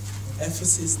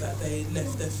Ephesus, that they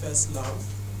left their first love.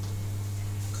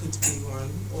 Could be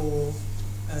one. Or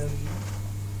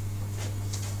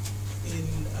in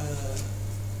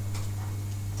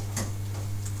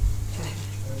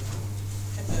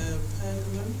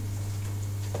Pergamum.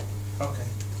 Okay.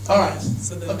 All right.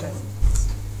 So okay.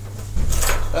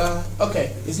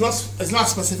 Okay. It's not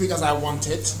specific as I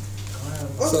wanted.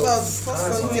 What about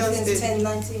 1 Corinthians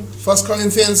 10:19? 1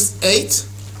 Corinthians 8.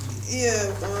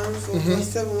 Yeah, from verse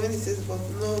 7, when it says, but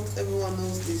not everyone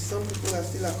knows this. Some people are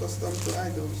still accustomed to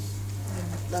idols.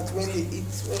 That when they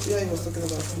eat, what he was talking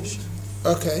about fish.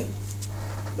 Okay.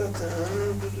 But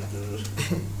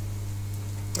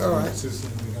all right.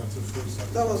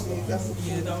 That was me. That's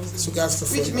the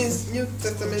which means New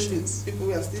Testament people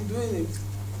were still doing it.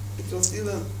 It was still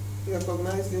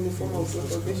recognized in the form of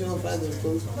recognition of idols.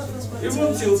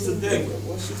 Even till today.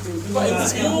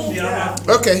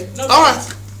 Okay. All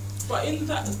right. But in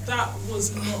that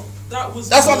was not.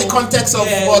 That's not the context of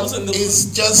what is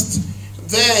the, just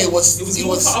there. It was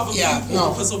part of yeah, people no,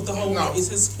 because of the whole. no.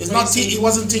 It's not. He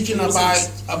wasn't teaching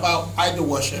about idol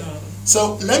worship. No.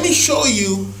 So let me show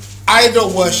you idol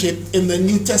worship in the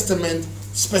New Testament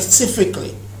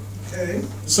specifically. Okay.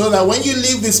 So that when you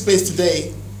leave this space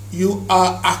today, you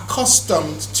are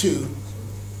accustomed to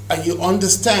and you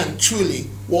understand truly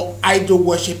what idol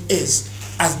worship is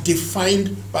as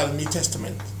defined by the New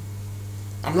Testament.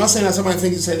 I'm not saying that somebody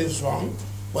thinks you said it was wrong,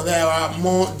 but there are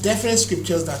more definite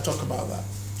scriptures that talk about that.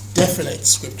 Definite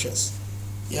scriptures.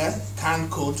 Yeah? Can,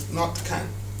 could, not can,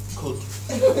 could.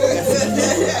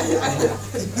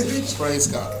 Praise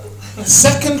God.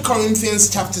 2 Corinthians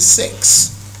chapter 6.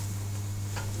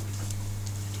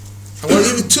 I'm going to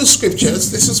give you two scriptures.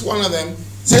 This is one of them.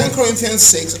 2 Corinthians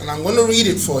 6, and I'm going to read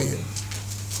it for you.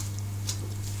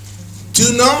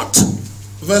 Do not,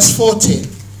 verse 14,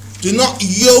 do not be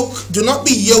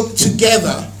yoked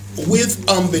together with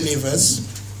unbelievers.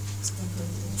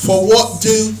 For what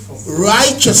do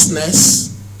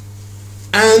righteousness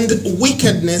and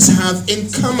wickedness have in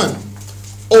common?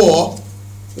 Or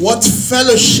what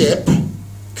fellowship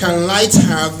can light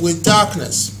have with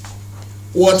darkness?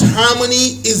 What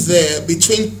harmony is there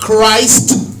between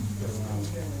Christ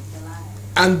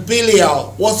and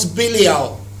Belial? What's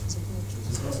Belial?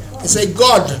 It's a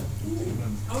god.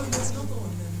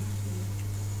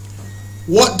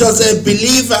 What does a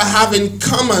believer have in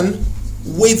common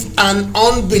with an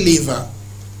unbeliever?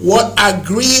 What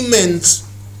agreement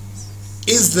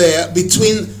is there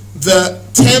between the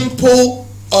temple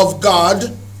of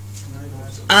God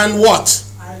and what?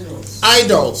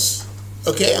 Idols.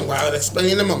 Okay, I'm going to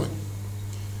explain in a moment.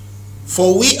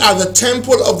 For we are the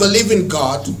temple of the living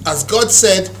God, as God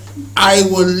said, I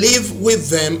will live with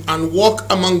them and walk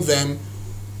among them,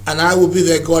 and I will be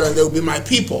their God and they will be my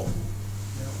people.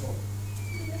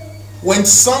 When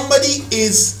somebody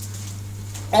is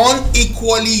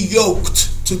unequally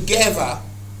yoked together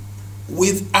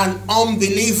with an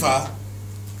unbeliever,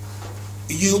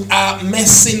 you are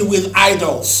messing with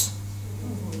idols.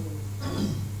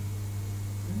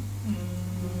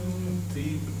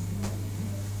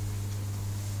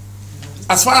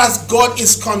 As far as God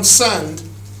is concerned,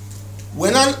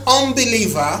 when an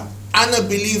unbeliever and a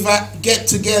believer get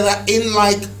together in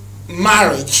like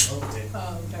marriage,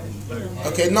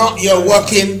 okay, not you're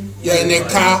working, you're in a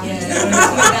car.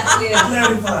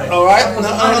 All right?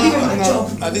 No,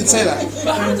 I didn't say that.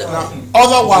 No.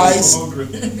 Otherwise,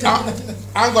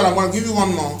 I'm going to give you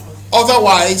one more.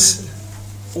 Otherwise,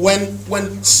 when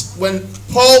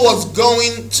Paul was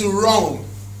going to Rome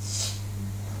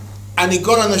and he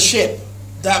got on a ship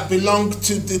that belonged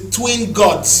to the twin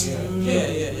gods.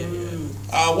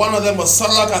 One of them was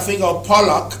Solok, I think, or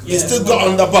Pollock. He still got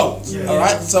on the boat. All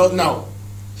right? So, no.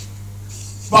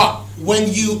 But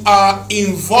when you are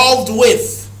involved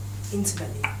with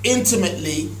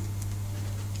intimately,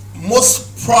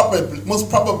 most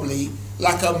probably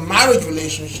like a marriage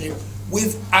relationship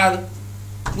with an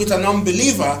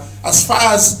unbeliever, as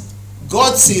far as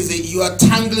God sees it, you are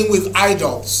tangling with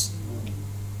idols.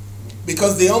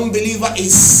 Because the unbeliever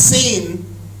is seen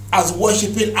as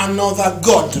worshiping another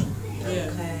God.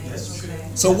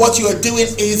 So what you are doing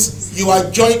is you are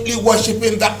jointly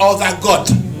worshiping that other God.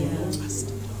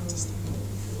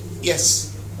 Yes.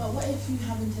 But what if you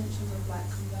have intentions of like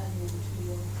converting to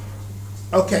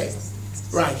your... Okay,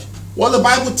 right. What the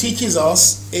Bible teaches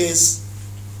us is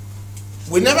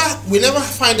we never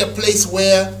find a place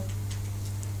where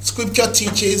Scripture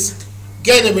teaches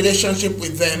get in a relationship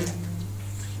with them,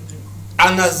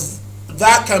 and as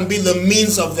that can be the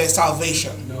means of their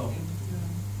salvation. No.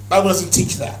 Bible doesn't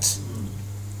teach that.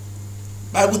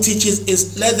 Bible teaches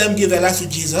is let them give their lives to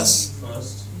Jesus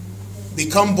first,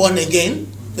 become born again,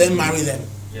 then marry them.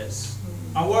 Yes.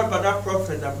 And what about that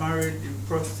prophet that married the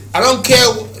prostitute? I don't care.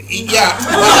 Yeah.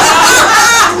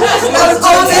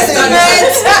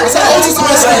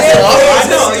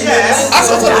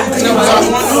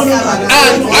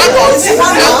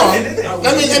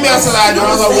 Let me answer that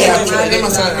another way. Actually, let me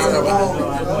answer that another way.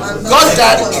 God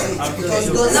that.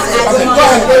 Okay, go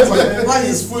ahead. Why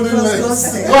is fooling like? Go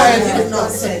ahead.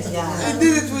 He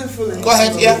did it willfully. Go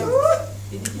ahead. Yeah.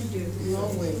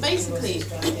 Basically,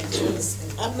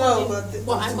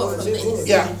 what I got from this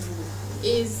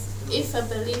is if a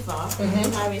believer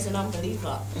marries an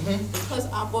unbeliever, because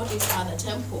our bodies are the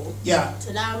temple,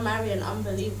 to now marry an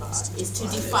unbeliever is to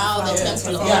defile the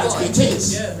temple of God. It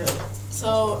is.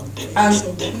 So and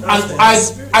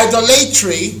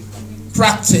idolatry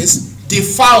practice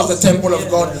defiles the temple of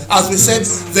God. As we said,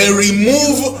 they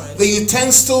remove the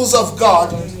utensils of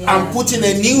God and put in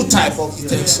a new type of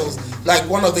utensils. like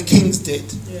one of the kings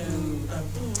did. Yeah.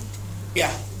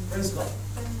 Yeah. Praise God.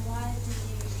 Then why do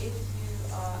you, if you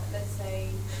are, let's say,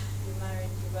 you're married,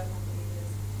 you're both unbelievers,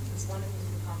 just one of you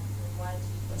become, why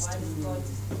does God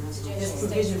suggest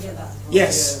provision for that?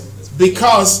 Yes,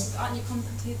 because aren't you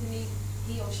completely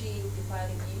he or she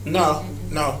defiling you?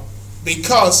 no,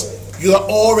 because you are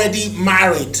already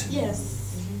married. Yes.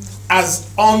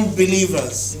 As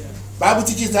unbelievers. Yeah. Bible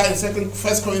teaches that in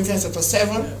 1 Corinthians chapter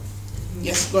 7. Yeah.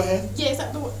 Yes, go ahead. Yeah, is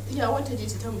that I wanted you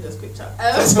to tell me the scripture.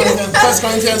 1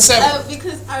 Corinthians 7.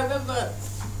 Because I remember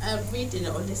reading it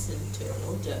or listening to it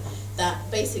on audio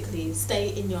that basically stay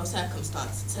in your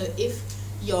circumstance. So if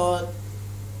you're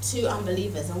two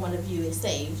unbelievers and one of you is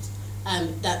saved,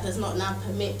 that does not now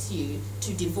permit you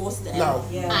to divorce them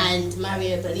and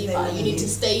marry a believer. You need to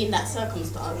stay in that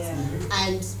circumstance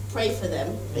and pray for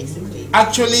them, basically.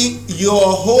 Actually, your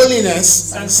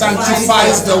holiness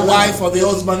sanctifies the wife or the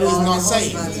husband who is not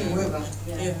saved.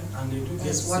 And they do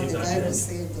get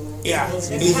saved. Yeah,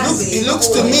 it looks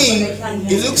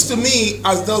to me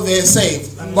as though they're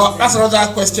saved, but that's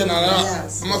another question. I'm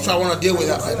not sure I want to deal with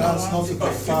that right now.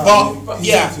 But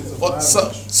yeah,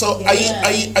 so are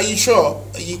you sure?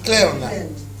 Are you clear on that?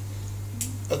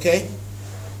 Okay,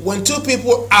 when two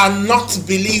people are not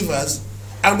believers,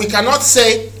 and we cannot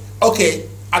say, okay,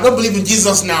 I don't believe in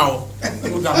Jesus now. Okay,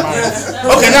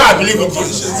 now I believe in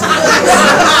Jesus.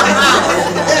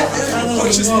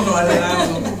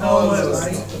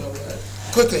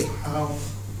 Quickly.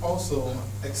 Also,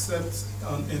 except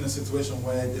in a situation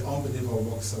where the unbeliever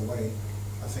walks away,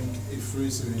 I think it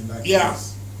frees you in that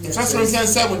case. In 1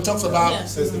 Corinthians 7 talks about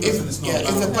if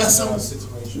the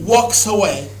person walks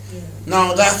away.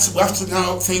 Now we have to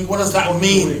now think, what does that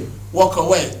mean? Walk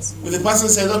away. If the person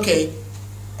says, okay,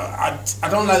 I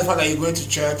don't like the fact that you're going to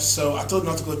church, so I told you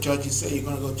not to go to church. You say you're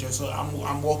going to go to church, so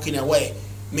I'm walking away,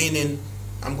 meaning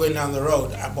I'm going down the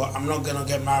road, but I'm not going to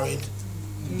get married.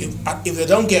 If they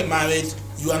don't get married,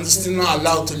 you are still not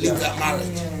allowed to leave that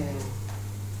marriage.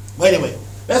 But anyway,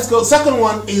 let's go. Second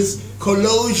one is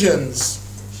Colossians.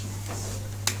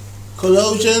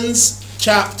 Colossians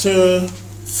chapter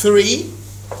 3.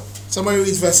 Somebody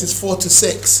reads verses 4 to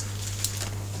 6.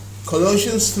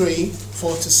 Colossians 3,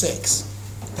 4 to 6.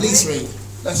 Please read.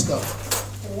 Let's go.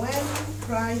 When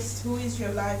Christ, who is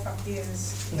your life,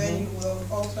 appears, then you will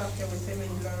also appear with him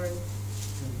in glory.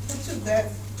 Put to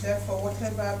death, therefore,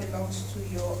 whatever belongs to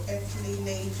your earthly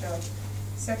nature: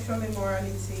 sexual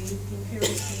immorality,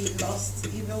 impurity, lust,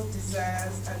 evil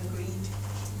desires, and greed,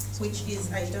 which is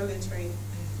idolatry.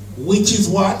 Which is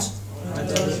what?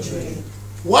 Idolatry.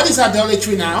 What is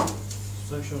idolatry now?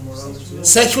 Sexual immorality.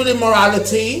 Sexual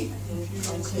immorality.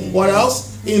 What else?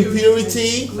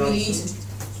 Impurity.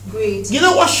 Greed. You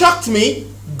know what shocked me?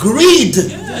 Greed.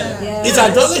 It's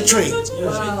idolatry.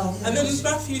 Wow. And then in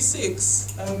Matthew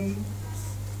 6,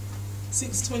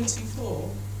 6:24,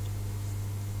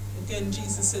 again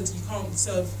Jesus said you can't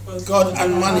serve both God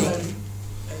and money.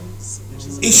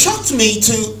 It shocked me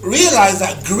to realize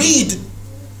that greed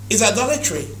is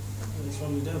idolatry. It's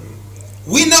from the devil.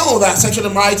 We know that sexual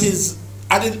immorality is.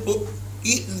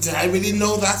 Did I really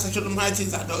know that sexual immorality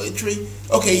is idolatry?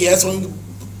 Okay, yes, when we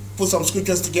put some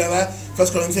scriptures together, 1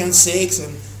 Corinthians 6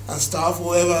 and stuff,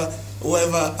 whoever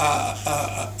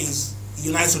is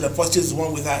unites with the apostles is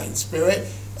one with that in spirit,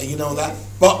 and you know that.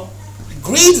 But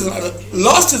greed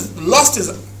lust is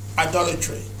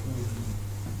idolatry.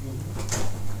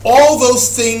 All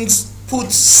those things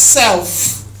put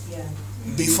self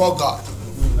before God.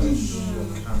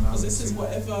 Because this is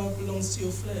whatever belongs to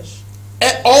your flesh.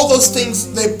 All those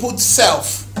things, they put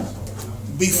self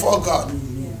before God.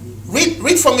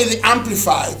 Read for me the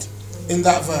Amplified in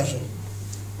that version.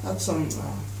 That's some.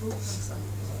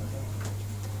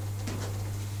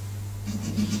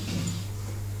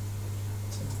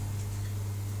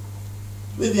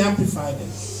 Read the Amplified in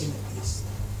it, please.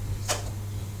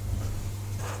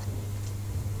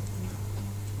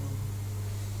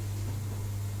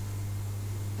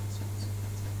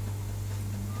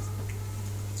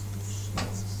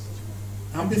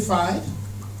 Amplified.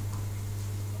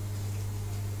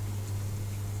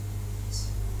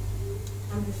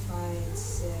 Amplified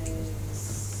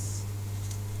says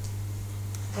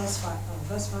verse 5.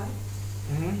 Verse 5.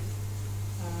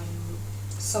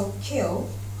 So kill.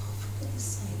 For goodness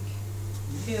sake.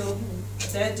 Kill,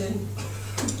 deaden,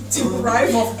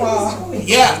 deprive of power.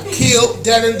 Yeah, kill,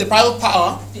 deaden, deprive of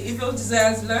power. The evil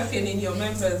desires lurking in your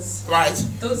members. Right.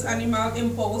 Those animal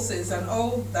impulses and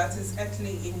all that is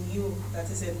earthly in you that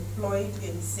is employed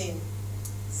in sin.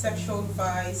 Sexual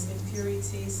vice,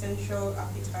 impurity, sensual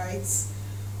appetites,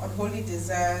 unholy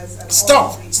desires, and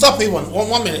Stop, everyone.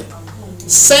 One minute.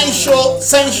 Sensual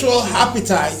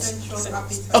appetite. Sensual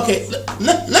appetite. Okay,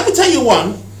 let me tell you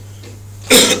one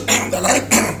that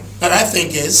I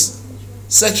think is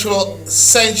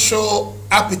sensual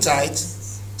appetite.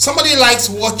 Somebody likes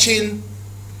watching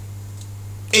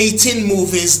 18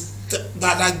 movies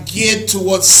that are geared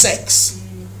towards sex.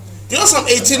 You know, some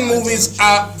 18 movies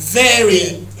are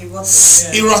very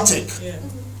erotic.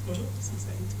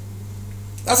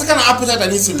 That's the kind of appetite that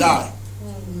needs to die.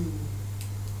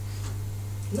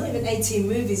 Not even 18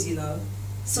 movies, you know.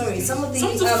 Sorry, some of the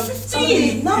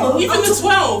 15. No, even the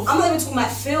 12. I'm not even talking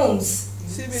about films.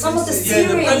 Some of the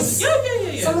series.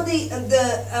 Some of the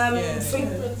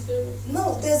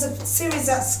no, there's a series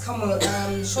that's come on.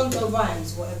 Shonda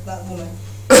Rhimes, whatever that woman.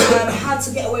 How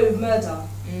to Get Away with Murder.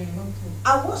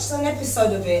 I watched an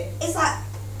episode of it. It's like,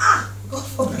 God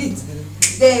forbid.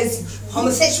 There's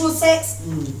homosexual sex.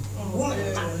 Women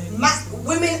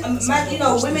having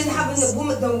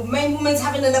the main woman's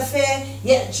having an affair.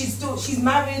 Yeah, she's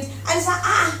married, and it's like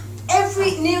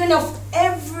every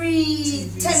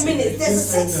 10 minutes there's a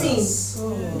sex scene.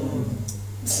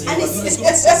 And it's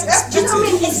you know what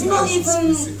I mean?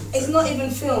 It's not even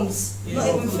films. Not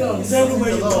even films. It's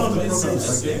everywhere you go.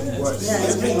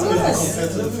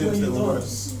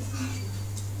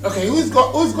 Okay, who's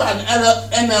got an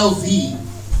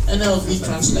NLV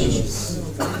translation?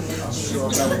 I'm sure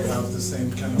that would have the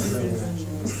same kind of level.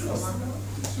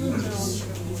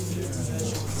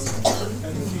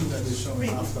 Anything that is shown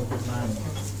after good 9.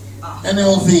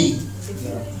 NLV.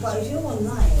 But if you're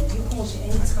online, you can watch it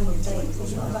any time of day.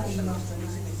 It's not about even after 9.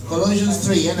 Colossians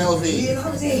 3, NLV.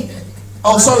 NLV.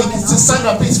 Oh, sorry,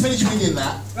 Sandra, please finish reading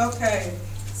that. Okay.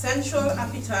 Sensual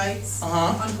appetites,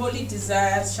 unholy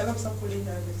desires, and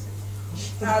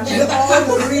all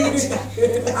greed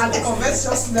and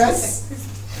covetousness,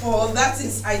 for that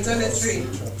is idolatry,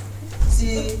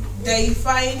 the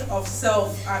deifying of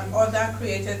self and other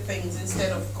created things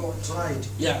instead of God. Right.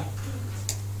 Yeah.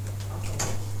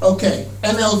 Okay,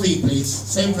 NLV, please.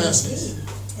 Same verses.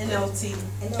 NLT.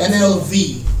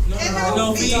 NLV.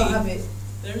 NLV. We don't have it.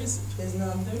 There is. There's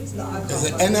none. There's the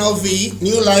NLV,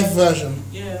 New Life Version.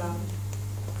 Yeah.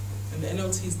 And the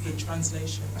NLT is the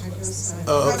translation.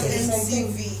 Oh, okay.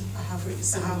 NCV. I have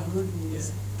good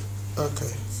news.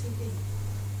 Okay.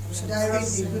 Should I read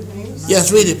the good news?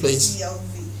 Yes, read it, please.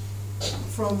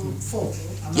 From 4.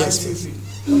 Yes, please.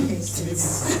 Okay,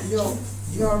 says,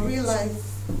 your real life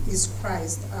is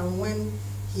Christ, and when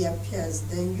He appears,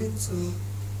 then you too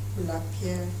will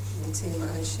appear with Him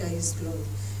and share His glory.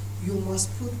 You must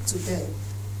put to death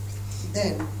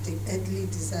then the earthly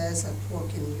desires at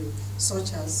work in you,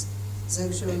 such as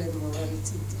sexual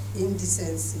immorality,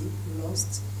 indecency,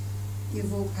 lust,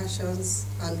 evil passions,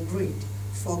 and greed.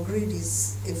 For greed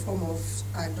is a form of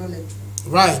idolatry.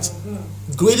 Right.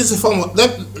 Greed is a form of...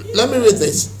 Let me read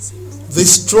this.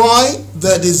 Destroy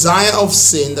the desire of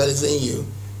sin that is in you.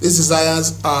 These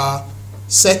desires are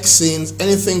sex sins,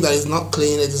 anything that is not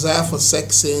clean, a desire for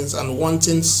sex sins, and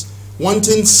wanting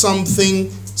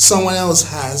something someone else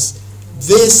has.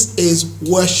 This is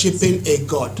worshipping a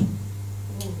god.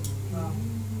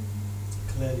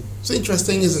 It's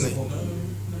interesting, isn't it?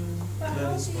 But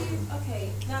how do you,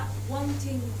 okay, that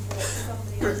wanting what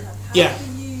somebody else has, how Yeah. do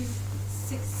you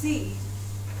succeed?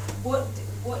 What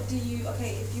do you,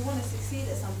 okay, if you want to succeed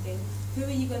at something, how are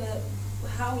you going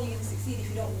to succeed if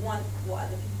you don't want what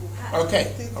other people have?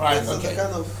 Okay, right, okay.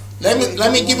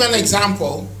 Let me give an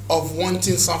example of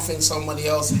wanting something somebody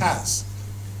else has.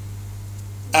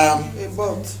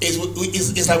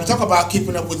 It's like we talk about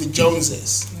keeping up with the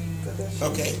Joneses.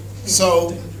 Okay,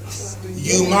 so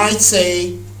you might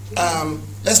say,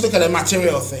 let's look at a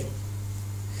material thing.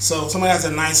 So somebody has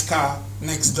a nice car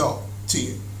next door to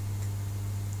you,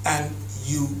 and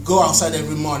you go outside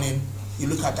every morning, you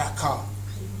look at that car,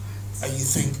 and you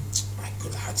think, my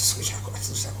God, I just wish I could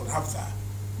have that.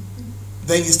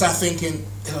 Then you start thinking,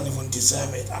 they don't even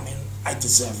deserve it. I mean, I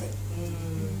deserve it.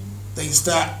 Then you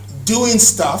start doing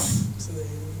stuff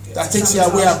that takes you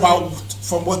away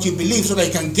from what you believe so that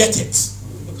you can get it.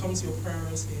 It becomes your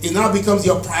priority. It now becomes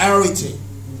your priority.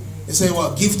 You say,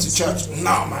 well, give to church.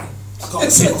 No, man. I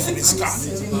can't save off this car.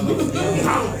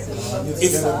 No.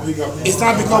 It's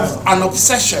now become an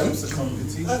obsession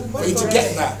for you to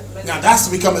get that. Now that's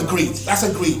become a greed. That's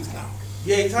a greed now.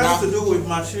 Yeah, it has to do with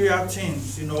material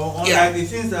things, unlike the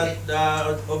things that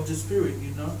are of the spirit,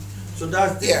 So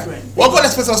that's different. What God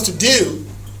expects us to do,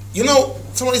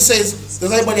 somebody says,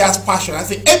 does everybody has passion? I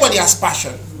think everybody has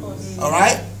passion.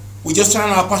 Alright? We just turn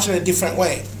our passion a different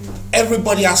way.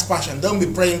 Everybody has passion. Don't be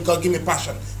praying, God give me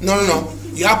passion. No.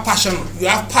 You have passion.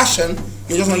 You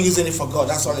You're just not using it for God.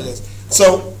 That's all it is.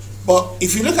 So, but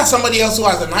if you look at somebody else who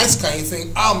has a nice car, you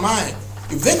think, oh man,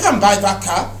 if they can buy that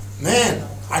car, man,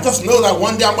 I just know that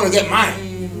one day I'm going to get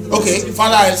mine. Okay,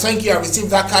 Father, I thank you. I received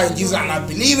that car in Jesus and I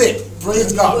believe it.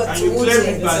 Praise God. And you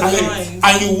claim it by faith.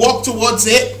 And you walk towards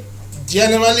it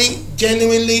genuinely.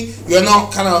 You're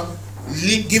not kind of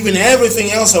giving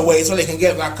everything else away so they can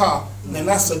get that car. Then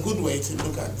that's a good way to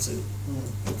look at it too.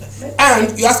 Okay.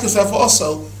 And you ask yourself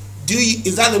also,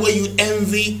 is that the way you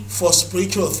envy for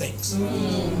spiritual things?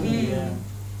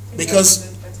 Because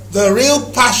the real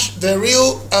passion,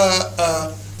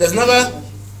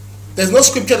 there's no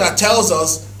scripture that tells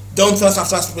us don't thirst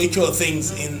after spiritual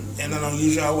things in an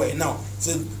unusual way. No.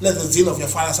 So let the zeal of your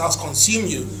father's house consume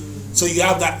you. So you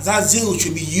have that zeal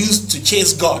should be used to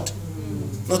chase God,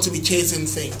 not to be chasing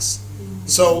things.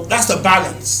 So that's the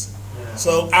balance.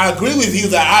 So I agree with you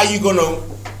that how are you going to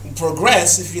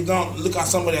progress if you don't look at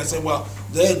somebody and say, well,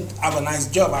 they have a nice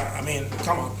job. I mean,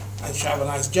 come on, I should have a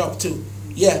nice job too.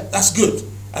 Yeah, that's good.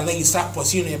 And then you start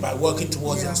pursuing it by working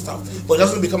towards it and stuff. But it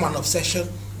doesn't become an obsession.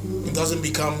 It doesn't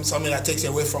become something that takes you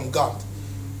away from God.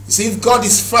 You see, if God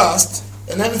is first,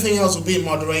 then everything else will be in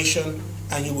moderation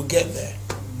and you will get there.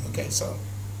 Okay, so,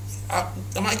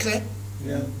 am I clear?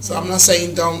 Yeah. So I'm not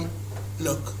saying don't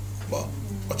look, but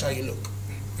watch how you look.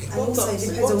 And also it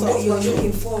depends on what you're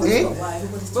looking for.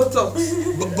 Botox.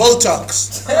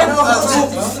 Botox.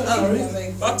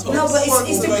 No, but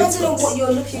it's depending on what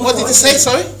you're looking for. What did you say,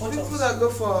 sorry? People that go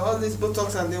for all this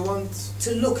Botox and they want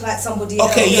to look like somebody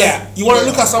else. Okay, yeah. You want to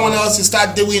look at someone else, you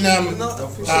start doing implants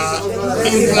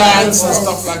and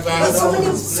stuff like that.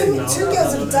 But two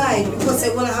girls have died because they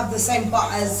want to have the same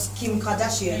butt as Kim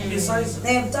Kardashian.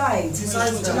 They have died. You know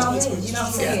what I mean? You know what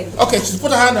I'm saying? Okay, she's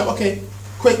put her hand up. Okay,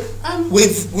 quick.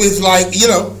 With like, you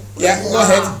know, yeah, go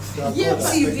ahead. Yeah,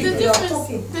 but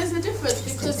there's a difference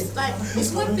because like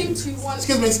it's one thing to want.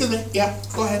 Excuse me. Yeah,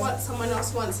 go ahead. What someone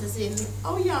else wants, as in,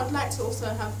 oh yeah, I'd like to also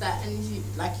have that, and you,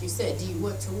 like you said, you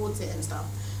work towards it and stuff.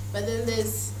 But then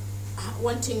there's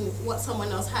wanting what someone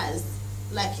else has,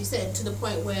 like you said, to the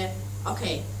point where,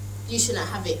 okay, you shouldn't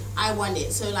have it, I want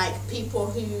it. So like people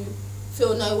who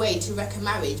feel no way to wreck a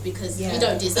marriage because you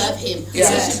don't deserve him. Yeah.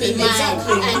 So you should be mine.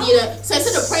 And you know, so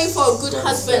instead of praying for a good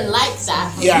husband like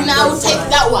that, now take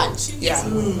that one. Yeah.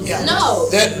 No.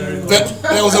 There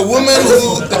was a woman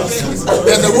who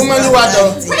there's a woman who had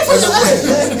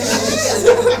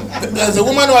there's a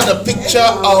woman who had a picture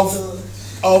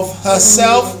of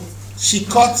herself. She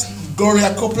cut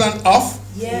Gloria Copeland off.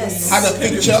 Yes. Had a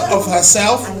picture of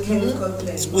herself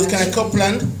with Kenneth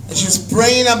Copeland, and she's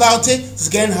praying about it. She's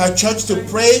getting her church to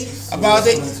pray about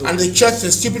it, and the church, the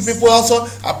stupid people also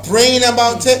are praying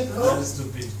about it.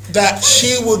 That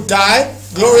she would die,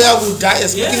 Gloria would die.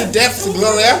 Speaking death to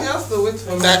Gloria,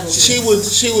 that she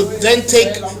would then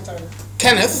take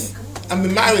Kenneth and be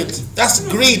married. That's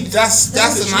greed. That's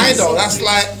an idol. That's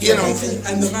like, you know.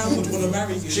 And the man would want to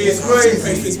marry you. She's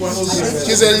crazy.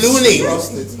 She's a loony.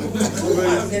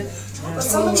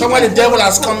 Somewhere the devil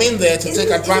has come in there to take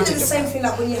advantage of the same thing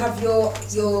like when you have your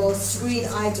screen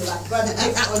idol like Brad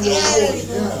Pitt on your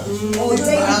wall, or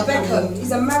David Beckham.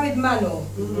 He's a married man,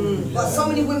 but so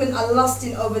many women are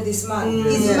lusting over this man.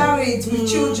 He's married with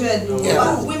children,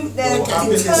 but women, they're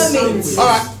determined. All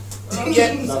right. Take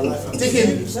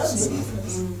it.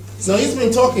 So he's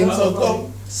been talking, so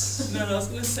go. No, I was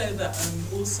going to say that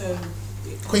also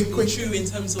quick. True in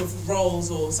terms of roles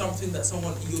or something that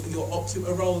someone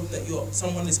a role that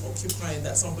someone is occupying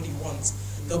that somebody wants.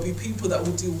 There'll be people that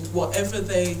will do whatever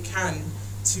they can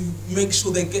to make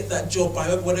sure they get that job by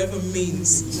whatever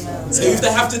means. So if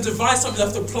they have to devise something,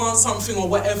 they have to plant something or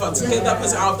whatever to get that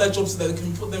person out of that job so that they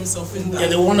can put themselves in that. Yeah,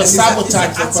 they want to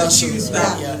sabotage the person.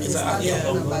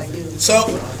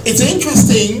 So it's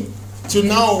interesting to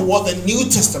know what the New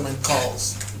Testament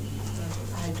calls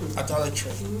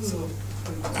idolatry.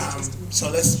 So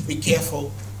let's be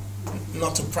careful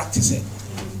not to practice it.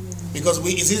 Because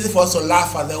it's easy for us to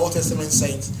laugh at the Old Testament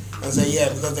saints and say, yeah,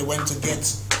 because they went to get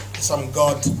some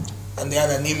God and they had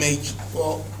an image.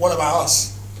 Well, what about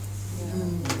us?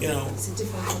 You know,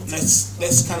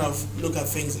 let's kind of look at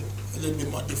things a little bit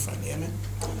more differently. Amen.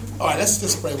 All right, let's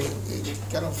just pray.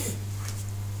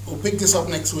 We'll pick this up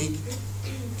next week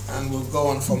and we'll go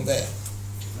on from there.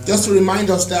 Just to remind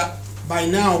us that by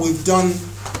now we've done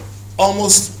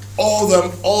almost all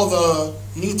the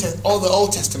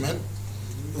Old Testament.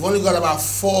 We've only got about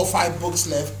 4 or 5 books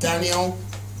left: Daniel,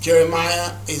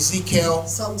 Jeremiah, Ezekiel,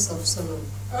 Songs of Solomon.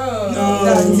 Oh. No.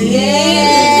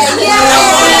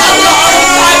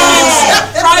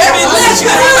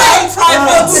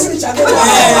 Private. You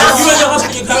and your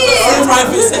husband, you can have a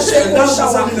private session.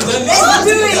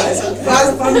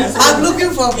 I'm looking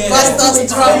for pastor's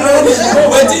trouble.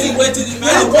 Where did he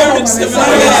marriage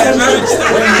seminary?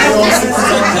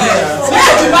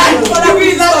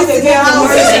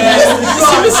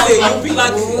 Seriously, you'll be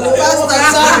like, Pastor,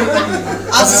 sorry.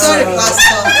 I'm sorry,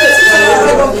 Pastor.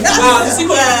 You see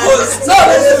what it was?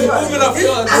 Woman of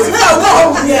God.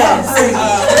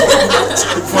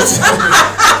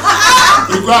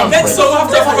 Next song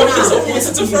after I've got this up, what's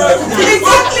it to throw?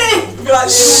 Exactly.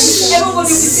 Everybody will be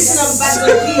sitting on back of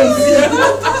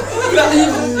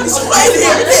It's right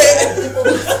here.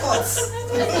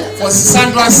 For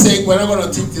Sandra's sake, we're not going to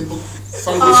take the book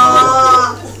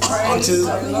until you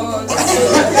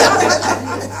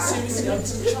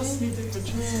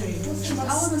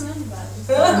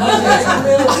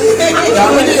can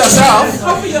read it yourself.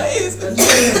 Cover your ears.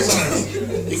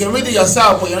 You can read it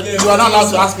yourself, but you are not allowed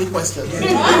to ask me questions. Let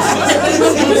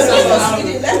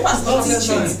Pastor teach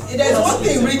it. There's one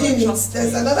thing reading it,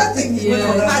 there's another thing hearing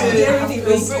it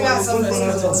will bring out something.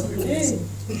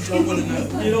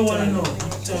 You don't want to know.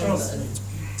 Trust me.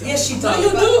 Yes, she does.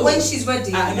 You do when she's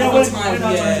ready.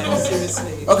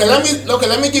 Seriously. Okay,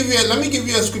 let me give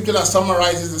you a scripture that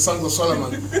summarizes the Song of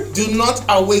Solomon. Do not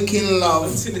awaken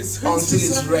love until it's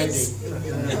ready.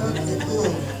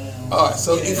 Alright,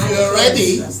 so if you're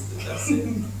ready, let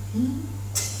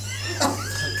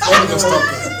me just stop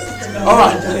there.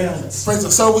 Alright.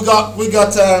 So we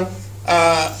got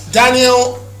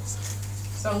Daniel.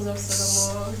 Songs of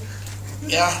Solomon.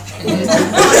 Yeah.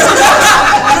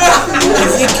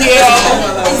 Ezekiel,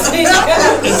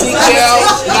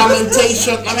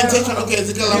 Lamentation. Okay,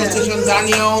 Ezekiel, Lamentation,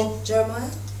 Daniel,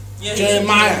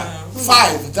 Jeremiah.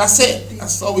 5. That's it.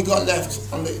 That's all we got left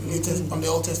on the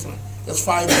Old Testament. There's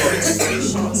 5 books.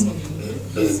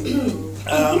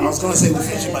 I was gonna say we'll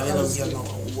finish it by the end of the year.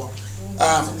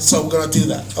 So we're gonna do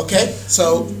that. Okay.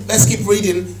 So let's keep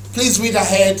reading. Please read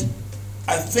ahead.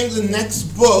 I think the next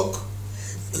book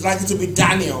is likely to be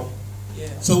Daniel.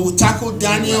 So we'll tackle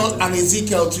Daniel and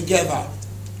Ezekiel together,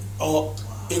 or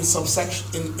in succession.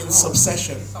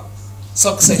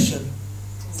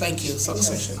 Thank you,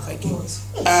 succession. Thank you.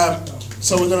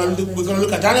 So we're gonna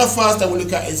look at Daniel first, then we'll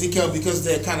look at Ezekiel because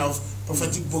they're kind of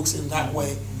prophetic books in that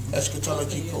way,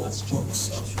 eschatological books.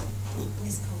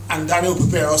 And Daniel will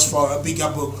prepare us for a bigger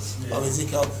book of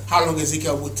Ezekiel. How long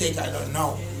Ezekiel will take, I don't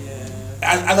know.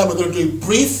 Either we're going to do it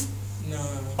brief,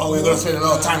 or we're going to spend a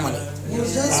lot of time on it.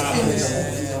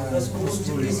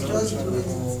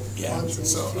 Yeah,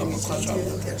 so I'm going to crash out.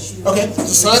 Okay,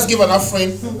 so let's give an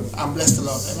offering and bless the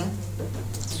Lord. Amen.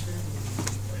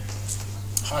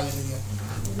 Hallelujah.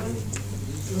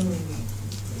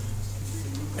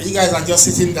 And you guys are just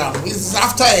sitting down. It's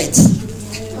after 8.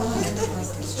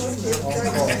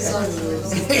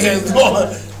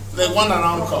 The one and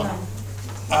encore.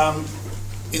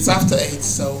 It's after 8,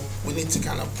 so we need to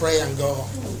kind of pray and go.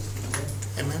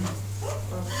 Amen.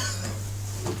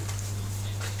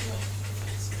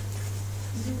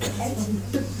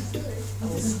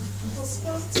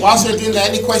 Whilst we're doing that,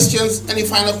 any questions? Any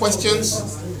final questions?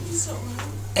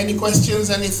 Any questions?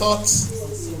 Any thoughts?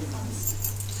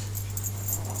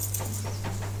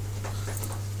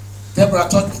 Deborah, I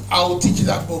thought I will teach you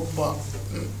that book, but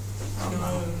I don't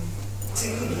know.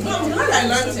 No, I'm glad I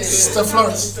learned it. Sister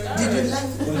Flores. Did you learn?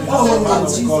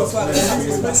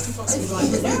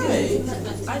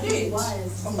 I did.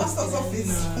 On pastor's office.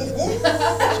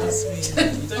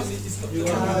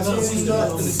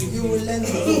 You will learn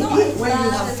it when you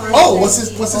have fun. Oh, what's his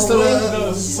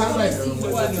Sandra?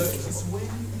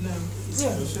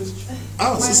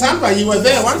 Oh, so Sandra, you were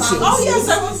there, weren't you? Oh yes,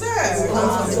 I was there.